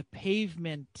 The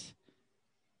pavement,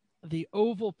 the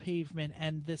oval pavement,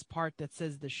 and this part that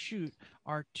says the chute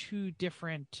are two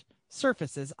different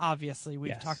surfaces. Obviously,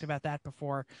 we've talked about that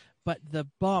before, but the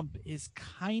bump is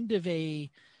kind of the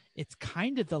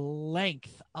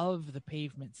length of the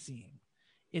pavement seam.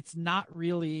 It's not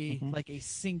really like a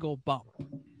single bump.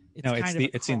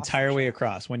 It's the entire way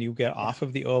across. When you get off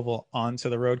of the oval onto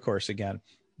the road course again,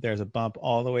 there's a bump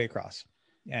all the way across,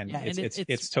 and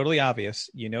it's totally obvious.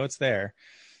 It's there.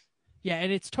 Yeah,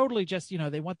 and it's totally just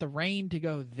they want the rain to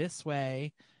go this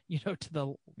way, to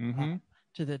the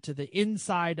to the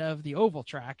inside of the oval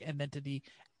track, and then to the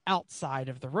outside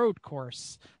of the road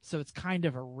course. So it's kind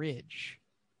of a ridge.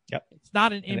 Yep, it's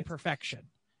not an imperfection.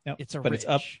 Yep. It's a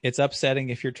ridge. It's upsetting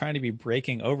if you're trying to be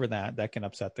braking over that can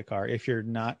upset the car. If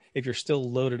you're still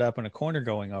loaded up in a corner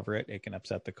going over it, it can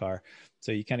upset the car.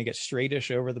 So you kind of get straightish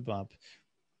over the bump,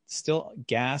 still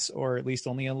gas or at least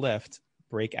only a lift,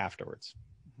 brake afterwards.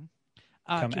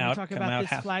 Can we talk about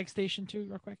this flag station too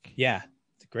real quick? Yeah,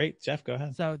 it's great. Jeff, go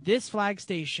ahead. So this flag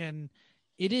station,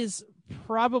 it is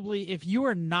probably, if you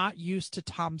are not used to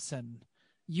Thompson,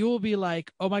 you will be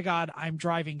like, oh my God, I'm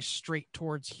driving straight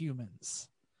towards humans.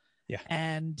 Yeah.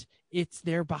 And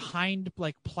they're behind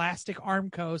like plastic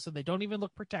Armco, so they don't even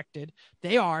look protected.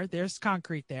 There's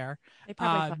concrete there. They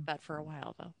probably thought that for a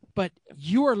while though. But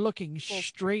you are looking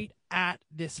straight at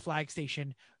this flag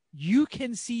station. You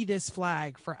can see this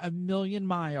flag for 1,000,000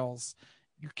 miles.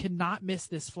 You cannot miss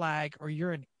this flag or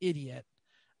you're an idiot.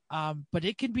 But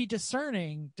it can be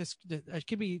discerning. It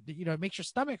can be, it makes your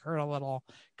stomach hurt a little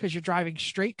because you're driving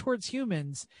straight towards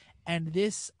humans. And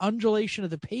this undulation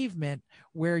of the pavement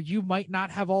where you might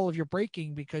not have all of your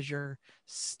braking because your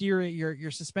steering, your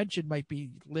suspension might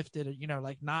be lifted,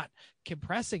 like not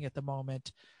compressing at the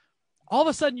moment. All of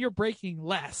a sudden you're braking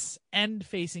less and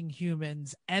facing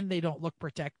humans and they don't look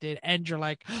protected. And you're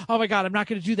like, oh my God, I'm not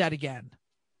going to do that again.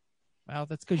 Well,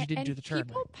 that's because you didn't do the turn.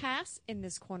 People pass in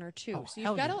this corner too, oh, so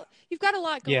you've got a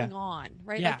lot going on,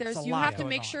 right? Yeah, like you have to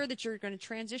make sure that you're going to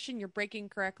transition, you're braking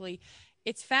correctly.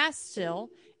 It's fast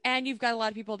still, and you've got a lot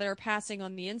of people that are passing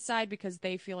on the inside because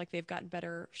they feel like they've gotten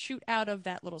better shoot out of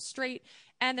that little straight.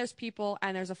 And there's people,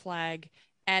 and there's a flag,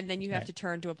 and then you have to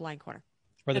turn to a blind corner.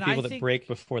 Or the people that brake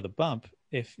before the bump,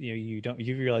 if you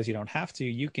realize you don't have to,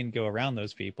 you can go around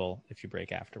those people if you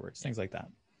brake afterwards. Things like that.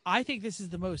 I think this is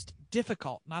the most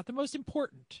difficult, not the most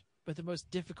important, but the most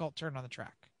difficult turn on the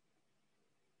track.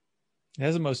 It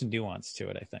has the most nuance to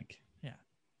it, I think.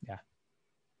 Yeah.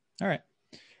 All right.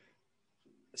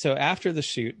 So after the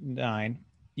chute 9,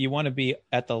 you want to be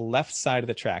at the left side of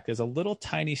the track. There's a little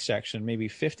tiny section, maybe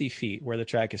 50 feet, where the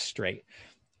track is straight.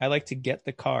 I like to get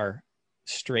the car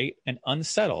straight and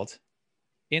unsettled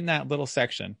in that little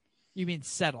section. You mean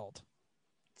settled?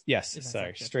 Yes,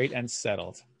 sorry. Straight and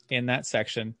settled in that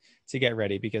section to get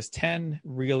ready, because 10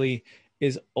 really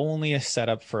is only a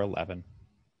setup for 11.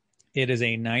 It is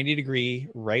a 90-degree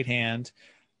right hand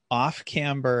off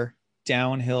camber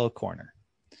downhill corner.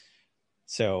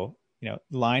 So,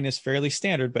 line is fairly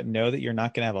standard, but know that you're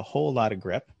not going to have a whole lot of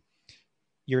grip.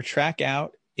 Your track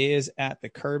out is at the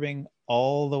curbing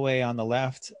all the way on the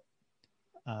left.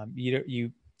 Am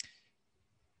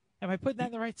I putting that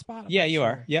in the right spot? Yeah, you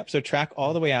are. Yep. So track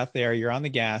all the way out there. You're on the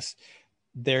gas.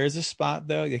 There's a spot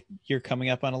though. You're coming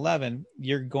up on 11.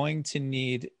 You're going to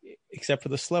need, except for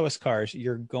the slowest cars,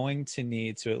 you're going to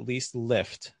need to at least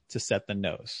lift to set the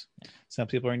nose. Some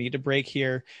people are need to brake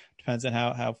here. Depends on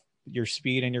how your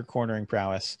speed and your cornering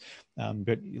prowess, but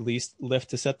at least lift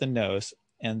to set the nose.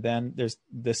 And then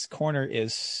this corner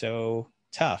is so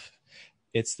tough.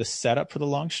 It's the setup for the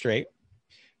long straight.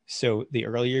 So the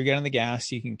earlier you get on the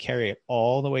gas, you can carry it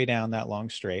all the way down that long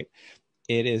straight.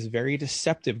 It is very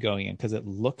deceptive going in because it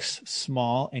looks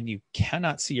small and you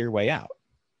cannot see your way out.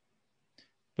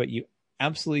 But you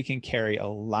absolutely can carry a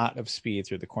lot of speed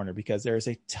through the corner because there's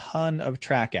a ton of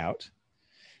track out.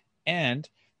 And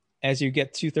as you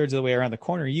get 2/3 of the way around the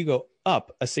corner, you go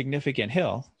up a significant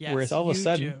hill. Yes, whereas all of a you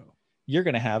sudden, do. you're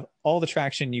going to have all the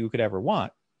traction you could ever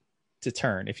want to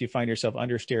turn if you find yourself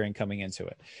understeering coming into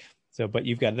it. So, but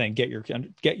you've got to then get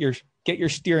your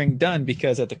steering done,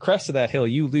 because at the crest of that hill,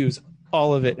 you lose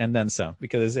all of it and then some,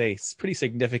 because it's a pretty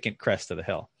significant crest of the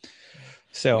hill.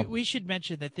 So we should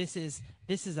mention that this is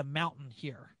a mountain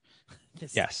here.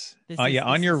 Yes.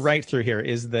 On your right through here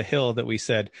is the hill that we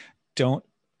said, don't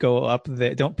go up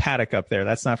there. Don't paddock up there.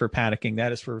 That's not for paddocking.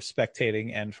 That is for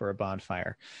spectating and for a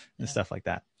bonfire and stuff like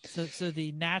that. So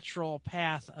the natural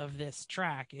path of this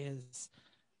track is,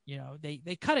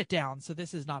 they cut it down. So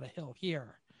this is not a hill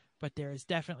here, but there is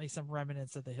definitely some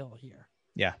remnants of the hill here.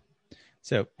 Yeah.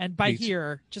 So, and by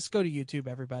here, just go to YouTube,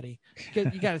 everybody.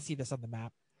 You got to see this on the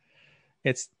map.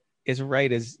 It's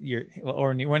right as or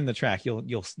when you're in the track, you'll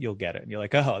get it. And you're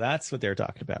like, oh, that's what they're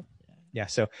talking about. Yeah.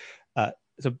 So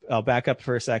I'll back up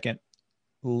for a second.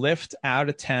 Lift out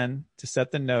of 10 to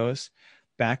set the nose.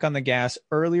 Back on the gas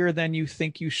earlier than you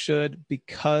think you should,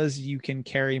 because you can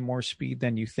carry more speed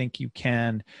than you think you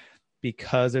can,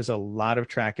 because there's a lot of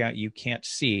track out you can't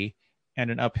see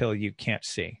and an uphill you can't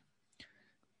see.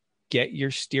 Get your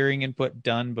steering input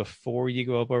done before you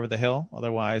go up over the hill.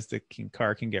 Otherwise, the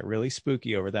car can get really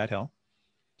spooky over that hill.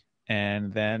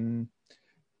 And then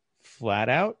flat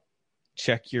out,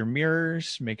 check your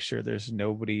mirrors, make sure there's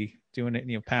nobody doing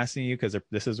it, passing you, because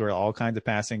this is where all kinds of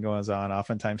passing goes on,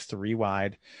 oftentimes 3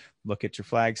 wide. Look at your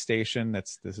flag station.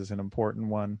 This is an important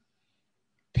one.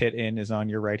 Pit in is on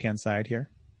your right-hand side here.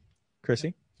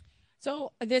 Chrissy?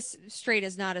 So this straight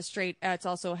is not a straight. It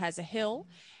also has a hill,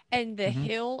 and the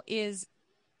hill is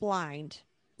blind,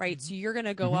 right? So you're going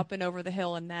to go up and over the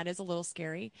hill, and that is a little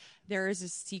scary. There is a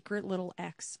secret little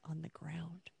X on the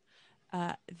ground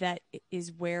that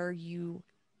is where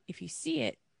if you see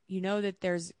it, you know that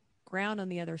there's ground on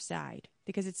the other side,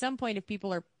 because at some point, if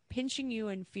people are pinching you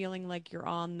and feeling like you're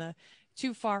on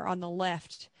too far on the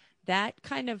left, that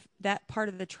part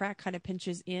of the track kind of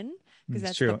pinches in, because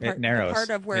that's true. The part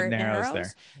of where it narrows.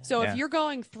 There. So if you're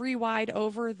going 3 wide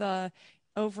over the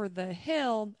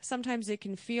hill, sometimes it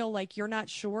can feel like you're not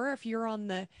sure if you're on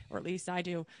or at least I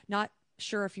do, not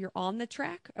sure if you're on the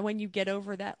track when you get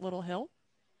over that little hill.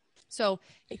 So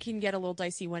it can get a little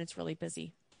dicey when it's really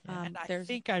busy. And I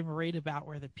think I'm right about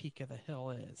where the peak of the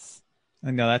hill is.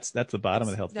 No, that's the bottom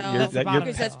of the hill. No,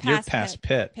 you're past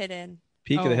pit. Pit in.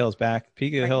 Peak of the hill's back.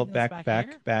 Peak of the hill, back.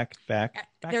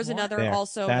 There's another there.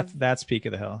 also. That's peak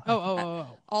of the hill.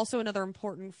 Also another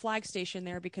important flag station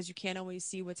there, because you can't always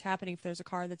see what's happening if there's a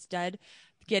car that's dead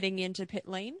getting into pit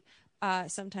lane.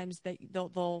 Sometimes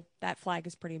that flag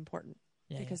is pretty important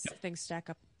because things stack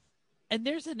up. And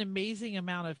there's an amazing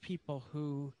amount of people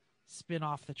who spin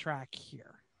off the track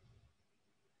here.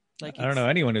 Like, I don't know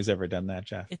anyone who's ever done that,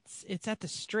 Jeff. It's at the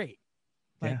straight.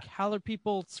 How are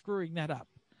people screwing that up?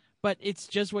 But it's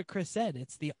just what Chris said.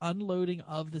 It's the unloading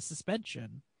of the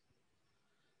suspension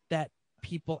that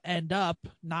people end up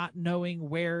not knowing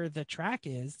where the track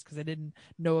is, because they didn't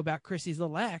know about Chrissy's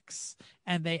little X,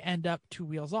 and they end up 2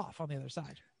 wheels off on the other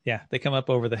side. Yeah, they come up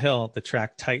over the hill, the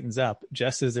track tightens up.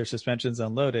 Just as their suspension's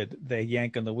unloaded, they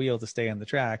yank on the wheel to stay on the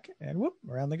track, and whoop,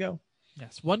 around they go.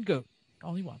 Yes, one goat,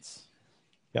 only once.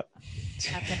 Yep.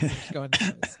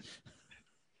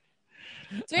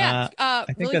 So yeah, I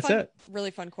think really that's fun, it.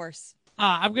 Really fun course.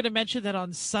 I'm going to mention that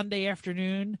on Sunday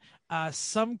afternoon,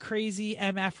 some crazy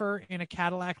MFer in a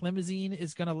Cadillac limousine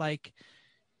is going to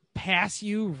pass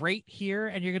you right here,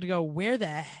 and you're going to go, where the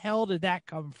hell did that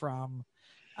come from?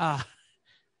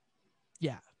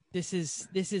 Yeah, this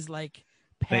is like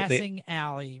passing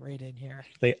alley right in here.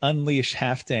 They unleash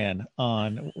Halfdan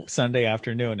on Sunday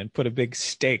afternoon and put a big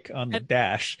steak on the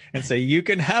dash and say, you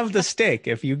can have the steak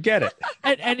if you get it.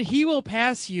 And he will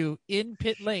pass you in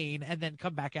pit lane and then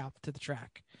come back out to the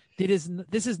track.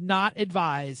 This is not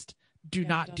advised. Do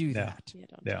not do that.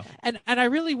 No. And I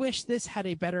really wish this had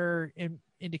a better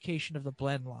indication of the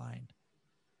blend line.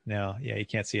 No, yeah, you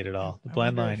can't see it at all. The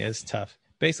blend line is tough.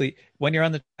 Basically, when you're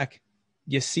on the track,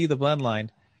 you see the blend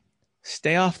line.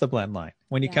 Stay off the blend line.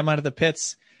 When you come out of the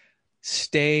pits,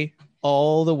 stay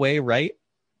all the way right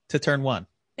to turn 1.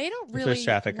 They don't really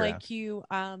like you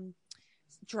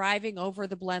driving over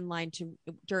the blend line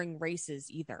during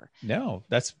races either. No,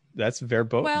 that's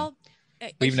verboten. Well,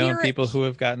 we've known people who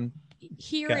have gotten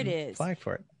it is flagged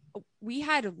for it. We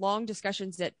had long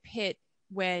discussions at pit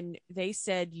when they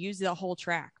said use the whole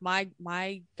track.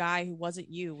 My guy who wasn't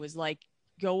you was like,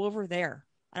 go over there,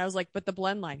 and I was like, but the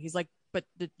blend line. He's like, but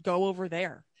go over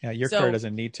there. Yeah, your car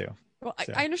doesn't need to. Well,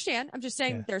 so. I understand. I'm just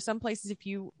saying there are some places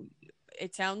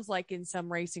it sounds like in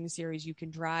some racing series you can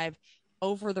drive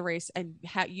over the race and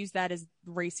use that as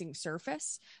racing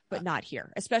surface, but not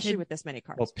here, especially with this many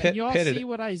cars. Well, Can you all see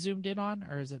what I zoomed in on,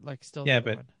 or is it like still? Yeah,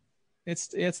 but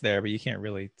it's there, but you can't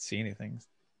really see anything.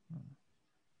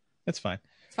 That's fine.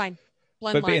 It's fine.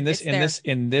 But in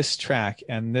this track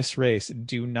and this race,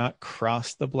 do not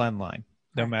cross the blend line.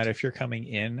 No matter if you're coming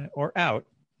in or out,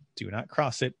 do not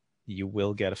cross it. You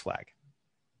will get a flag.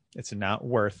 It's not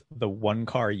worth the one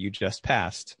car you just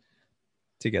passed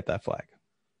to get that flag.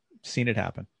 Seen it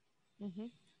happen. Mm-hmm.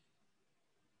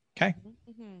 Okay.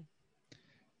 Mm-hmm.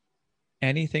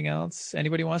 Anything else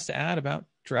anybody wants to add about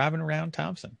driving around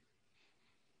Thompson?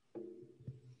 I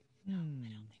don't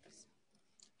think so.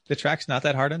 The track's not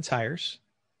that hard on tires.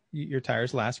 Your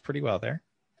tires last pretty well there.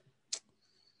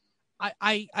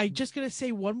 I just gonna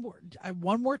say one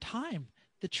more time.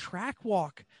 The track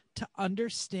walk to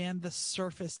understand the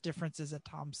surface differences at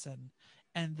Thompson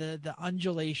and the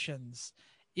undulations.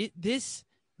 This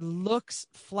looks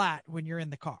flat when you're in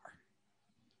the car.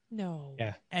 No.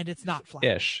 Yeah. And it's not flat.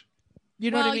 Ish. You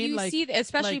know what I mean? You see,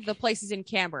 especially the places in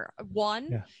Canberra.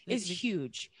 One is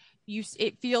huge.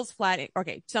 It feels flat.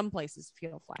 Okay, some places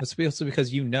feel flat. It's also because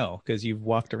because you've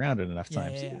walked around it enough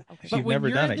times. Yeah. If but you've when never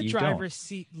you're done in it, the you driver's don't.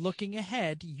 seat looking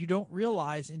ahead, you don't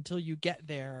realize until you get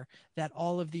there that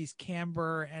all of these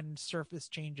camber and surface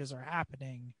changes are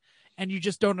happening. And you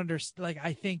just don't understand. Like,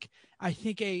 I think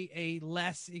a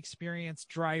less experienced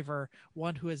driver,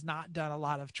 one who has not done a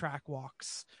lot of track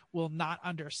walks, will not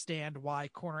understand why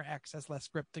corner X has less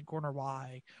grip than corner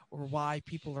Y, or why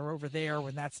people are over there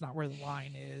when that's not where the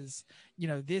line is. You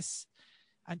know,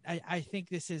 I think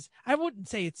this is, I wouldn't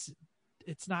say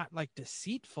it's not like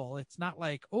deceitful. It's not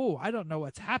like, oh, I don't know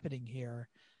what's happening here.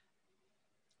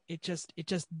 It just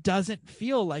doesn't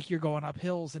feel like you're going up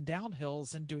hills and down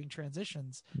hills and doing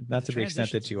transitions. Not to the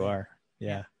extent that you are.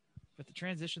 Yeah. But the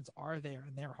transitions are there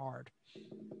and they're hard.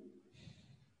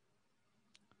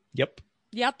 Yep.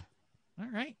 All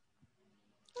right.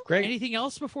 Great. Anything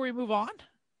else before we move on?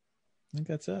 I think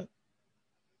that's it.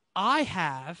 I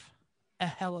have a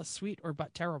hella sweet or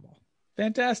but terrible.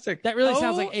 Fantastic. That really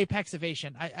sounds like Apex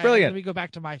Evasion. Brilliant. Let me go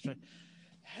back to my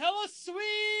hella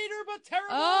sweet or but terrible.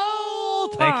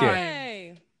 Oh, thank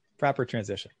you. Proper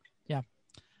transition. Yeah.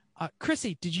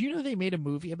 Chrissy, did you know they made a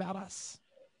movie about us?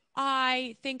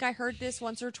 I think I heard this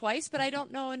once or twice, but I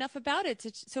don't know enough about it.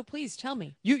 So please tell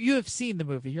me. You have seen the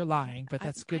movie. You're lying, but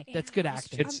that's good. That's good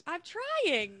acting. I'm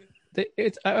trying.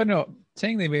 I don't know.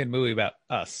 Saying they made a movie about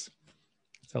us,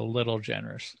 it's a little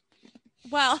generous.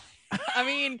 Well, I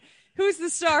mean, who's the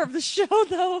star of the show,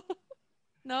 though?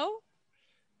 No?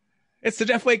 It's the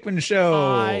Jeff Wakeman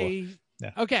Show.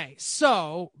 Okay,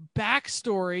 so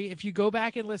backstory. If you go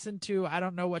back and listen to, I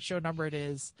don't know what show number it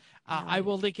is. I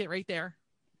will link it right there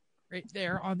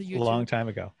on the YouTube. A long time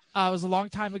ago. It was a long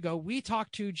time ago. We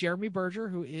talked to Jeremy Berger,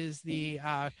 who is the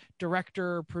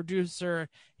director, producer.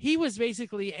 He was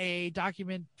basically a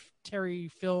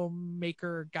documentary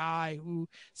filmmaker guy who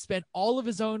spent all of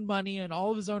his own money and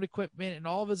all of his own equipment and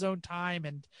all of his own time.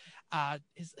 And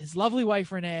his lovely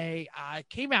wife, Renee,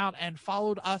 came out and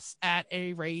followed us at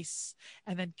a race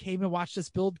and then came and watched us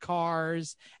build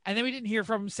cars. And then we didn't hear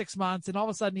from him 6 months. And all of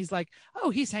a sudden he's like, oh,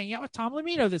 he's hanging out with Tom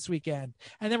Lamino this weekend.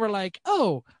 And then we're like,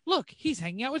 oh, look, he's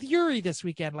hanging out with Yuri this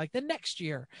weekend, like the next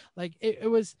year. Like it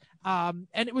was, and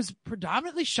it was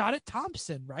predominantly shot at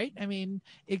Thompson, right? I mean,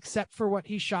 except for what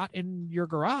he shot in your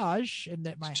garage and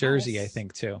at my Jersey, house. I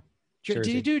think too. Did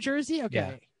he do Jersey?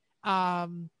 Okay.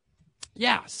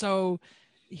 Yeah. So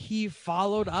he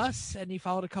followed us and he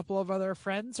followed a couple of other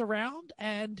friends around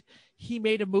and he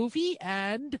made a movie,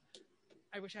 and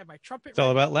I wish I had my trumpet. It's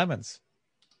all about lemons.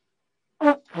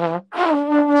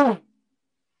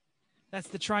 That's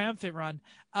the triumphant run.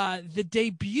 The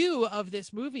debut of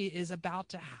this movie is about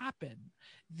to happen.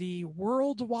 The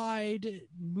worldwide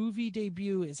movie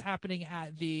debut is happening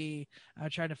at I'm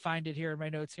trying to find it here in my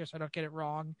notes here so I don't get it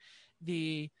wrong.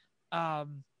 It's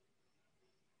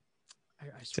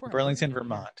in Burlington,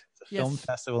 Vermont. It's a film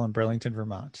festival in Burlington,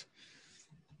 Vermont.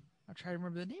 I'm trying to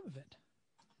remember the name of it.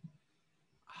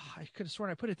 I could have sworn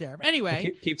I put it there. Anyway.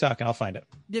 Well, keep talking. I'll find it.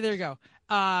 Yeah, there you go.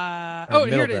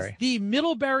 Here it is. The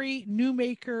Middlebury New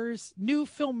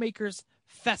Filmmakers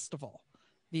Festival.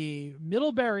 The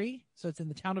Middlebury, so it's in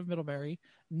the town of Middlebury,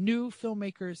 New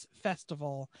Filmmakers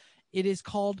Festival. It is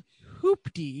called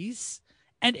Hoopties,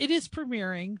 and it is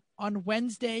premiering on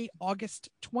Wednesday, August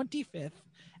 25th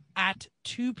at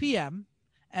 2 p.m.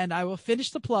 And I will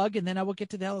finish the plug, and then I will get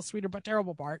to the hella sweeter but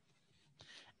terrible part.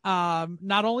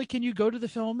 Not only can you go to the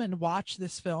film and watch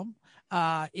this film,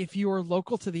 if you are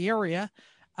local to the area,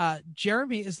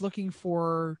 Jeremy is looking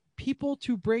for people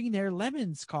to bring their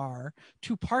Lemons car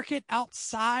to park it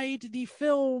outside the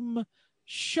film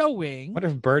showing. What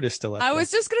if Bird is still up I there?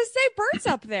 was just going to say Bird's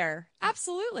up there.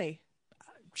 Absolutely.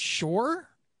 Sure.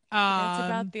 That's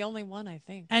about the only one, I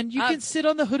think. And you can sit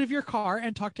on the hood of your car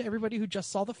and talk to everybody who just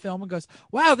saw the film and goes,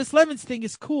 wow, this Lemons thing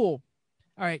is cool.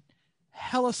 All right.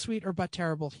 Hella sweet or but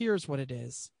terrible. Here's what it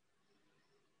is.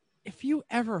 If you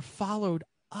ever followed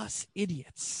us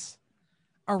idiots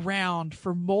around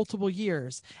for multiple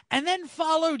years and then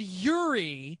followed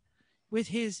Yuri with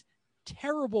his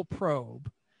terrible probe,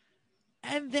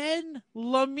 and then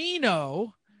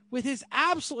Lamino with his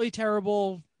absolutely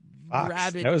terrible Fox.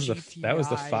 rabbit That was GTI.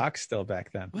 the Fox still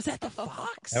back then. Was that the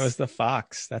Fox? That was the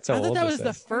Fox. That's how I thought old that this was the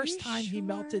is. first time he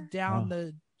melted down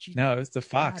the GTI. No, it was the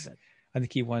Fox. Rabbit. I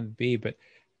think he won B. But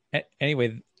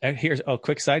anyway, here's a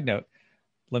quick side note.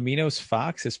 Lamino's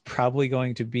Fox is probably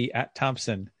going to be at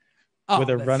Thompson with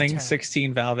a running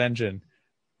 16-valve engine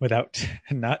without,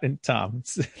 not in Tom.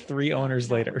 It's 3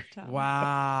 owners later.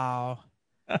 Wow.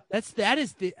 I'm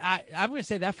going to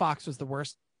say that Fox was the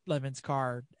worst Lemons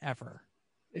car ever.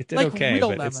 It did like okay, real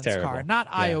but Lemons it's terrible. car, not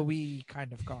IOE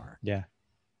kind of car. Yeah.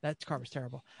 That car was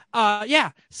terrible.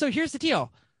 Yeah. So here's the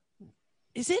deal.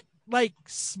 Is it like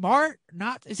smart?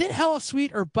 Is it hella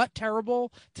sweet or but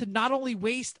terrible to not only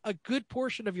waste a good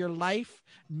portion of your life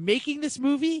making this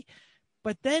movie,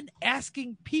 but then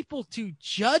asking people to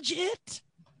judge it?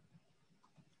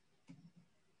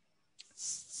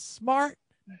 Smart,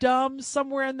 dumb,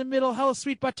 somewhere in the middle, hella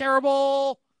sweet but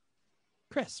terrible.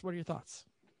 Chris, what are your thoughts?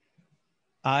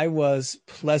 I was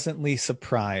pleasantly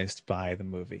surprised by the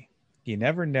movie. You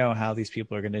never know how these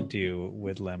people are going to do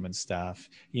with Lemon stuff.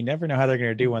 You never know how they're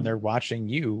going to do when they're watching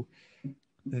you.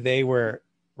 They were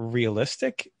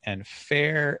realistic and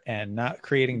fair and not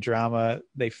creating drama.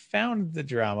 They found the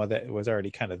drama that was already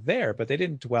kind of there, but they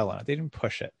didn't dwell on it. They didn't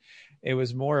push it. It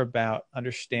was more about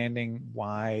understanding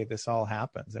why this all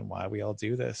happens and why we all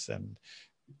do this. And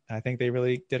I think they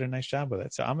really did a nice job with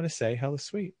it. So I'm going to say hella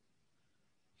sweet.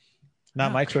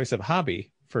 Not my choice of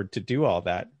hobby to do all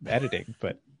that editing,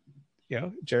 but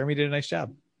Jeremy did a nice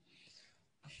job.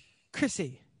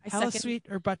 Chrissy, hella sweet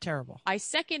or but terrible? I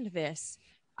second this.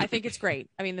 I think it's great.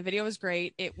 I mean, the video was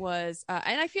great. It was,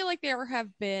 and I feel like there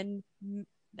have been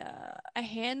a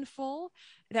handful,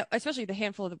 especially the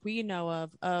handful that we know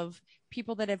of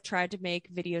people that have tried to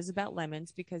make videos about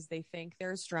lemons because they think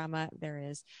there's drama, there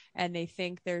is, and they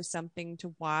think there's something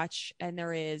to watch, and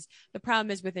there is. The problem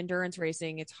is with endurance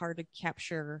racing, it's hard to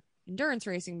capture endurance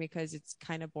racing because it's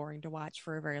kind of boring to watch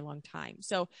for a very long time.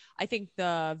 So I think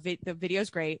the video is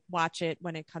great. Watch it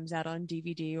when it comes out on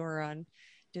DVD or on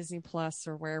Disney Plus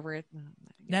or wherever it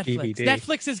Netflix. DVD.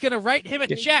 Netflix is going to write him a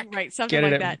check. Right, something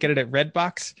like that. Get it at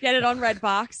Redbox. Get it on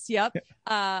Redbox. Yep.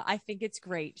 I think it's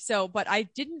great. So, but I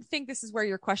didn't think this is where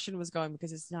your question was going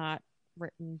because it's not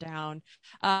written down.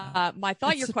 My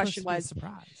thought your question was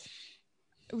surprise.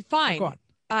 Fine. Go on.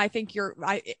 I think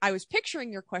I was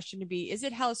picturing your question to be, is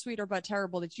it hella sweet or but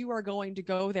terrible that you are going to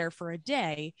go there for a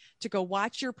day to go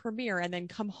watch your premiere and then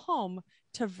come home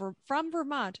from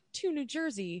Vermont to New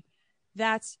Jersey?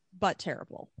 That's but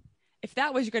terrible. If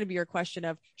that was going to be your question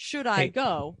of, should I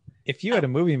go? If you had a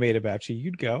movie made about you,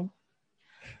 you'd go.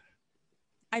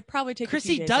 I'd probably take Chrissy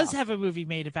a few days does off. have a movie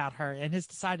made about her and has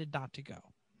decided not to go.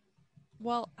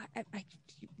 Well,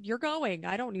 you're going.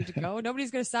 I don't need to go.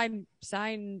 Nobody's going to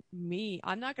sign me.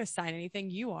 I'm not going to sign anything.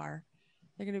 You are.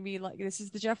 They're going to be like, this is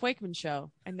the Jeff Wakeman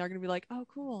show. And they're going to be like, oh,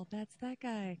 cool. That's that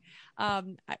guy.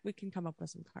 We can come up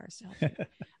with some cars to help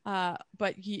you.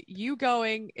 But you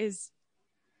going is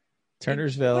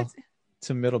Turnersville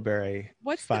to Middlebury.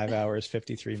 What's 5 hours,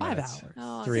 53 minutes. 5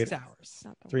 hours. Oh, 6 hours.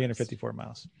 354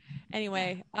 miles.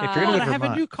 Anyway, If you're gonna go to I have a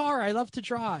Vermont. new car. I love to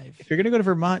drive. If you're going to go to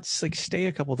Vermont, just like stay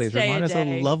a couple days. Stay Vermont a is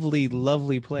day. a lovely,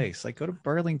 lovely place. Like go to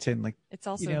Burlington. Like, it's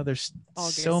also there's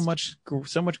August.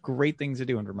 so much great things to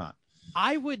do in Vermont.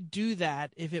 I would do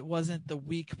that if it wasn't the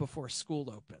week before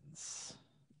school opens.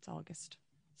 It's August.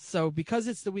 So because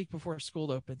it's the week before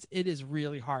school opens, it is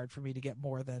really hard for me to get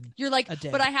more than You're like, a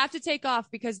day. but I have to take off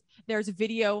because there's a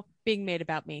video being made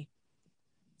about me.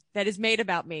 That is made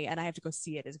about me, and I have to go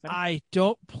see it. I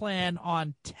don't plan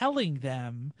on telling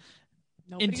them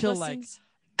until listens.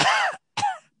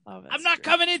 Oh, I'm not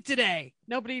coming in today.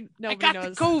 Nobody I got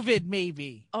knows. the COVID,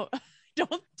 maybe. Oh,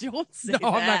 don't say No, that.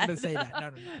 I'm not going to say that.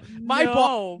 No. My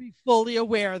boss will be fully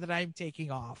aware that I'm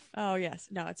taking off. Oh yes,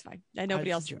 no, it's fine. And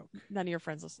nobody else. Joke. None of your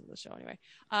friends listen to the show anyway.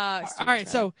 All right,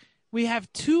 so we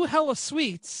have 2 hella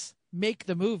sweets make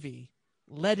the movie.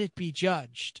 Let it be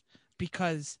judged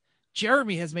because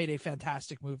Jeremy has made a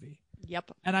fantastic movie.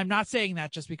 Yep. And I'm not saying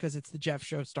that just because it's the Jeff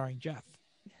show starring Jeff.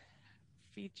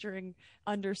 featuring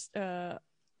understudies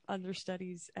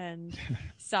and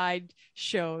side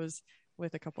shows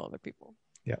with a couple other people.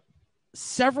 Yep.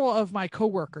 Several of my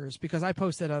coworkers, because I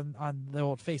posted on the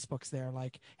old Facebooks there,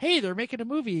 like, hey, they're making a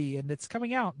movie and it's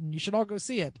coming out and you should all go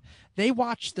see it. They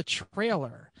watched the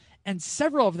trailer, and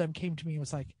several of them came to me and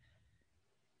was like,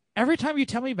 every time you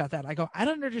tell me about that, I go, I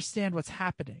don't understand what's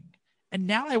happening. And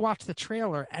now I watch the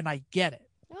trailer and I get it.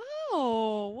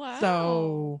 Oh, wow.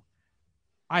 So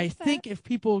I think if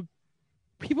people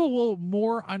will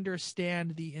more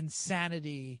understand the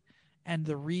insanity and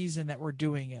the reason that we're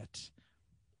doing it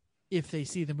if they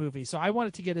see the movie. So I want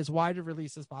it to get as wide a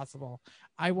release as possible.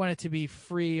 I want it to be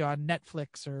free on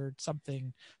Netflix or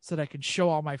something so that I can show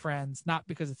all my friends, not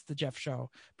because it's the Jeff show,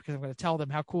 because I'm going to tell them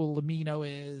how cool Lamino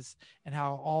is and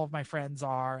how all of my friends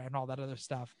are and all that other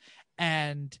stuff.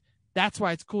 And that's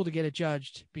why it's cool to get it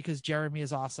judged, because Jeremy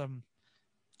is awesome.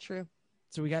 True.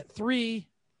 So we got 3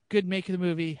 good make of the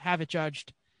movie, have it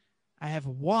judged. I have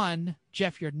 1,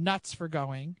 Jeff, you're nuts for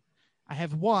going. I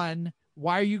have 1,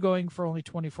 why are you going for only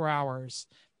 24 hours?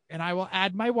 And I will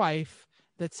add my wife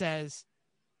that says,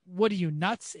 what are you,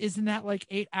 nuts? Isn't that like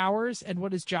 8 hours? And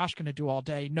what is Josh going to do all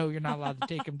day? No, you're not allowed to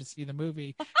take him to see the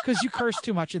movie because you curse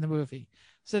too much in the movie.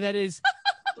 So that is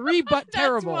 3 but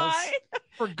terribles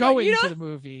for going to the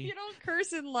movie. You don't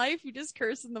curse in life. You just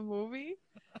curse in the movie.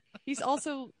 He's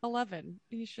also 11.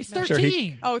 He's 13. Sure,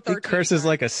 he 13. He curses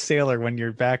like a sailor when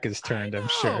your back is turned, I'm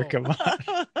sure. Come on.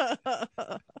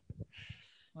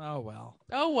 Oh, well.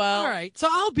 Oh, well. All right. So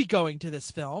I'll be going to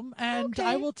this film, and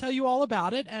I will tell you all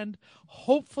about it. And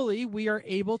hopefully we are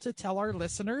able to tell our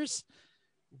listeners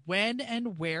when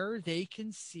and where they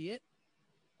can see it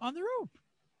on their own.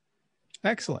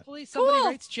 Excellent. Hopefully somebody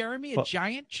writes Jeremy a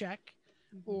giant check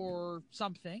or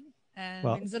something, and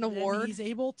wins an award. He's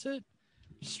able to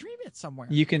stream it somewhere.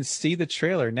 You can see the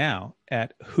trailer now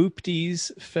at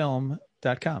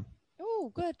hooptiesfilm.com.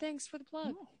 Oh, good. Thanks for the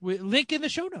plug. Link in the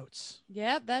show notes.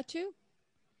 Yep, that too.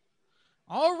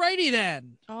 All righty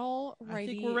then. All righty. I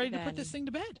think we're ready to put this thing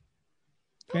to bed.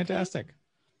 Fantastic.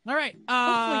 All right.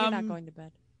 Hopefully you're not going to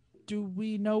bed. Do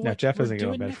we know what Jeff we're isn't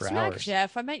going doing to bed for next hours. week?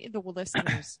 Jeff, I meant the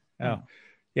listeners. Oh,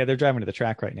 yeah, they're driving to the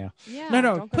track right now. Yeah.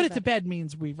 No. Put it to bed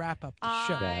means we wrap up the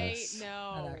show. I Yes. know.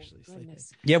 Not actually sleeping.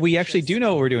 Yeah, we actually do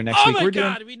know what we're doing next week. Oh my We're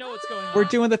God, doing we know what's going on. we're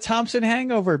doing the Thompson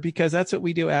hangover, because that's what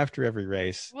we do after every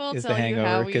race. We'll is tell the you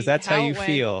hangover, because that's how you it went,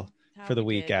 feel how for the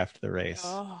we week did. after the race.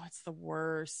 Oh, it's the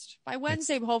worst. By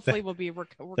Wednesday, hopefully we'll be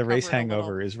The race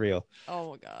hangover is real.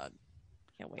 Oh, God.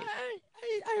 Can't wait.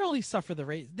 I only suffer the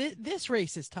race. This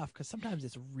race is tough because sometimes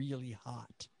it's really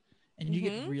hot and you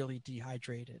get really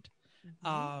dehydrated.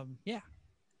 Yeah.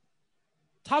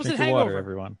 Thompson Drink your hangover, water,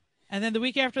 everyone. And then the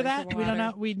week after Drink that, your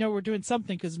water. we know we're doing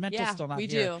something because Mental's still not we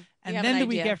here. do. And We have then an the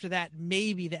week idea. after that,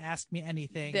 maybe the Ask Me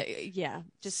Anything.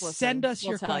 Just listen. Send us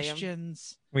We'll your tell you.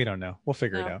 questions. We don't know. We'll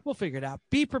figure it No. out. We'll figure it out.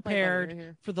 Be Right prepared when you're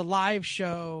here. for the live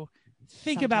show.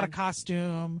 Think about a Sometime.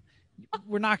 costume.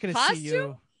 We're not going to see you.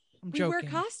 Costume? I'm We joking. wear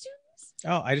costumes?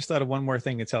 Oh, I just thought of one more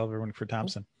thing to tell everyone for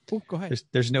Thompson. Oh, go ahead.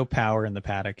 There's no power in the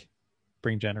paddock.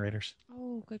 Bring generators.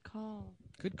 Oh, good call.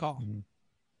 Good call.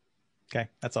 Okay,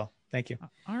 that's all. Thank you.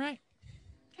 All right.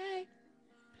 Okay.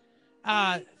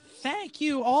 Thank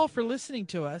you all for listening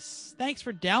to us. Thanks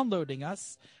for downloading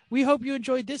us. We hope you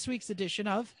enjoyed this week's edition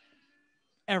of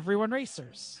Everyone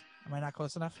Racers. Am I not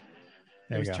close enough?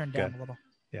 There It you was go. turned Good. down a little.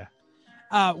 Yeah.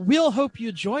 We'll hope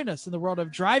you join us in the world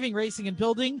of driving, racing, and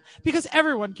building, because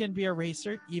everyone can be a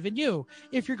racer, even you.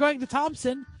 If you're going to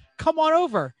Thompson, come on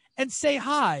over and say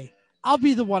hi. I'll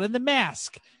be the one in the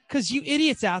mask, because you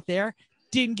idiots out there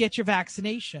didn't get your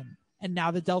vaccination, and now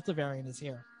the Delta variant is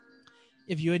here.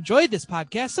 If you enjoyed this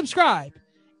podcast, subscribe.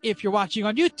 If you're watching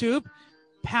on YouTube,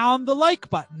 pound the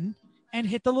like button and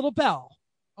hit the little bell.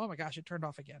 Oh my gosh, it turned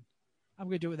off again. I'm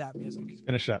going to do it without music.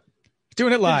 Finish up.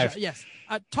 Doing it live. Yes.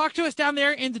 Talk to us down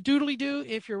there in the doodly doo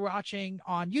if you're watching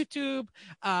on YouTube.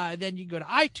 Then you can go to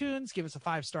iTunes, give us a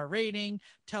 5-star rating,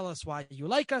 tell us why you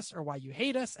like us or why you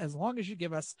hate us, as long as you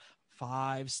give us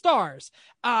 5 stars.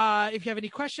 If you have any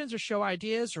questions or show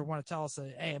ideas or want to tell us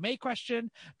an AMA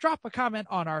question, drop a comment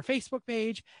on our Facebook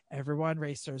page, Everyone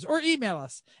Racers, or email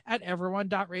us at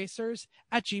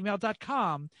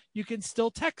everyone.racers@gmail.com. You can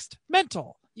still text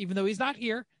Mental, even though he's not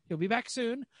here. He'll be back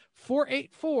soon.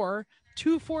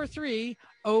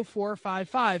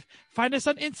 484-243-0455. Find us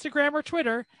on Instagram or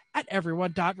Twitter at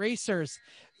everyone.racers.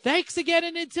 Thanks again,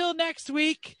 and until next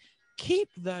week, keep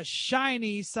the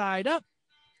shiny side up.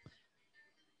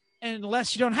 And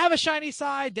unless you don't have a shiny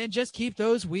side, then just keep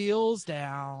those wheels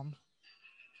down.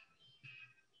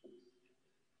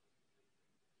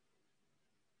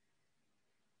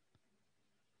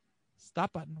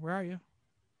 Stop button. Where are you?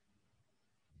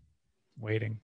 Waiting.